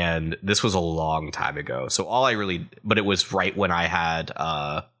 and this was a long time ago. So but it was right when I had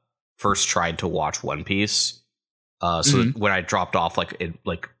first tried to watch One Piece. So when I dropped off,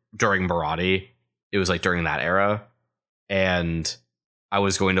 during Maraudie, it was like during that era. and I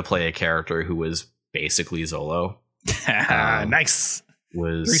was going to play a character who was basically Zolo. Nice.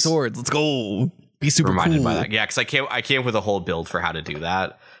 Was 3 swords. Let's go. Be super reminded cool. by that. Yeah, because I came up with a whole build for how to do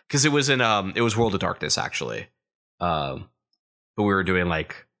that. Because it was World of Darkness actually. But we were doing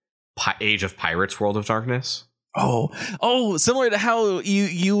like Age of Pirates World of Darkness. Oh, similar to how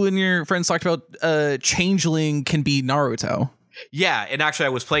you and your friends talked about Changeling can be Naruto. Yeah, and actually I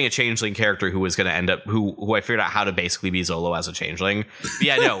was playing a Changeling character who was going to end up who I figured out how to basically be Zolo as a Changeling. But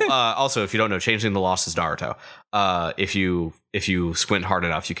yeah, no. Also, if you don't know, Changeling the Lost is Naruto. If you squint hard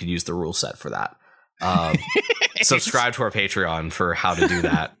enough, you can use the rule set for that. Subscribe to our Patreon for how to do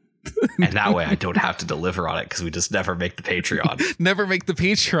that. And that way I don't have to deliver on it because we just never make the Patreon. Never make the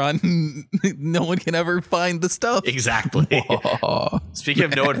Patreon. No one can ever find the stuff. Exactly. Speaking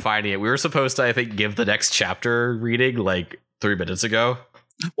of no one finding it, we were supposed to, I think, give the next chapter reading like 3 minutes ago.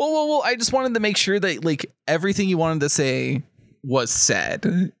 Well, I just wanted to make sure that like everything you wanted to say was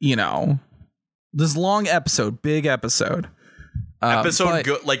said, you know. This long episode, big episode.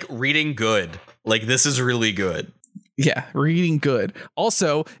 Good, like reading good. Like this is really good. Yeah, reading good.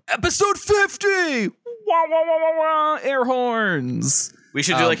 Also, episode 50! Wah, wah, wah, wah, wah, air horns. We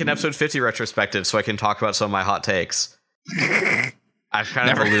should do like an episode 50 retrospective so I can talk about some of my hot takes. I've kind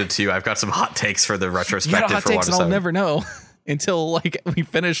of alluded to you. I've got some hot takes for the retrospective hot for takes, Water and 7. I'll never know until like we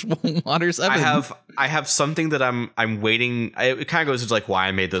finish Water 7. I have something that I'm waiting. It kind of goes into like why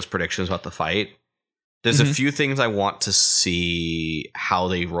I made those predictions about the fight. There's a few things I want to see how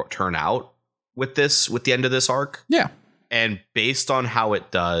they turn out with the end of this arc. Yeah. And based on how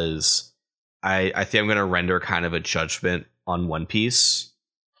it does, I think I'm going to render kind of a judgment on One Piece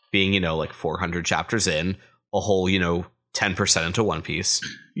being, like 400 chapters in, a whole, 10% into One Piece.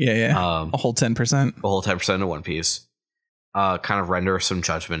 Yeah. A whole 10%. A whole 10% into One Piece. Kind of render some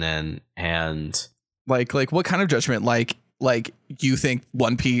judgment in, and like what kind of judgment? Like you think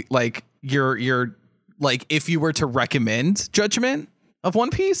One Piece, like you're like if you were to recommend judgment of One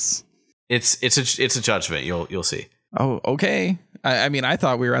Piece? It's a judgment. You'll see. Oh, okay. I mean, I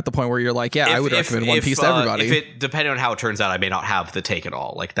thought we were at the point where you're like, I would recommend One Piece to everybody. Depending on how it turns out, I may not have the take at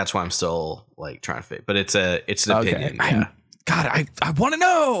all. Like that's why I'm still like trying to fit. But it's an opinion. Yeah. God, I want to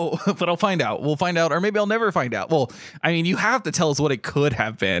know, but I'll find out. We'll find out, or maybe I'll never find out. Well, I mean, you have to tell us what it could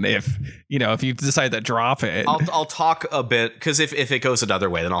have been if you decide to drop it. I'll talk a bit because if it goes another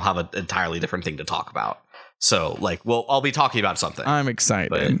way, then I'll have an entirely different thing to talk about. So I'll be talking about something. I'm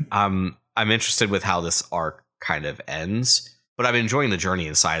excited. But I'm interested with how this arc kind of ends, but I'm enjoying the journey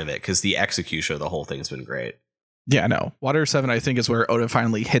inside of it because the execution of the whole thing has been great. Yeah, no. Water 7, I think, is where Oda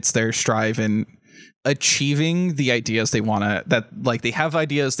finally hits their stride in achieving the ideas they want to, they have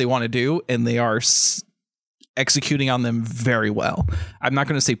ideas they want to do, and they are executing on them very well. I'm not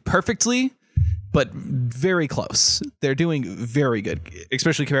going to say perfectly, but very close. They're doing very good,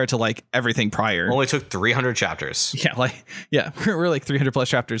 especially compared to like everything prior. Only took 300 chapters. Yeah, we're like 300 plus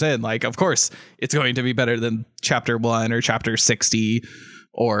chapters in. Like, of course, it's going to be better than chapter 1 or chapter 60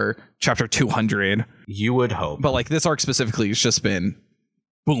 or chapter 200. You would hope. But like this arc specifically has just been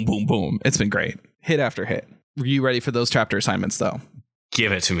boom, boom, boom. It's been great. Hit after hit. Were you ready for those chapter assignments though?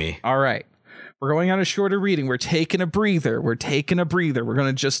 Give it to me. All right. We're going on a shorter reading. We're taking a breather. We're going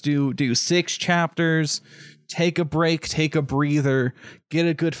to just do 6 chapters, take a break, take a breather, get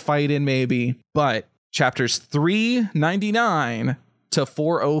a good fight in maybe. But chapters 399 to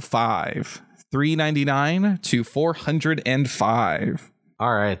 405, 399 to 405.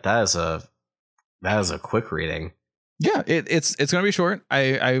 All right. That is a quick reading. Yeah, it's going to be short.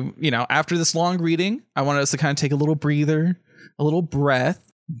 I after this long reading, I wanted us to kind of take a little breather, a little breath.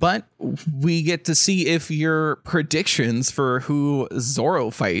 But we get to see if your predictions for who Zoro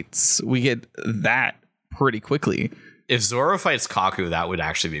fights, we get that pretty quickly. If Zoro fights Kaku, that would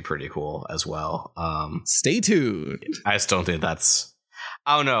actually be pretty cool as well. Stay tuned. I just don't think that's...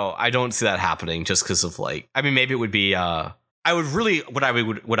 I don't know. I don't see that happening just because of maybe it would be... what I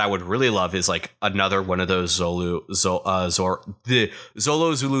would really love is like another one of those Zolo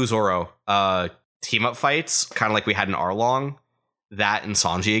Zulu Zoro team up fights, kind of like we had in Arlong. That and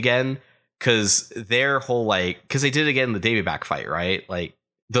Sanji again, because their whole because they did it again in the Davy back fight, right? Like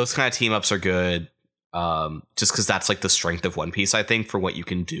those kind of team ups are good, just because that's like the strength of One Piece. I think for what you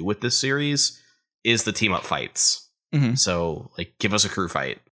can do with this series is the team up fights. Mm-hmm. So give us a crew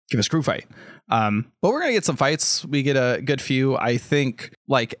fight. But we're gonna get some fights. We get a good few. I think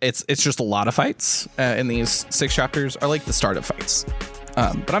it's just a lot of fights in these 6 chapters are like the start of fights.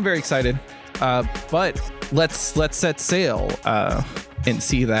 But I'm very excited. But let's set sail and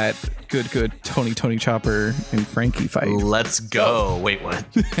see that good Tony Chopper and Frankie fight. Let's go. Wait, what?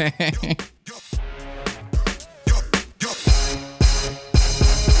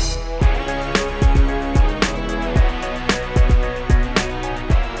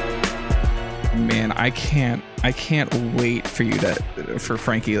 I can't wait for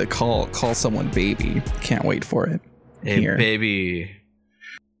Frankie to call someone baby. Can't wait for it. Hey, baby.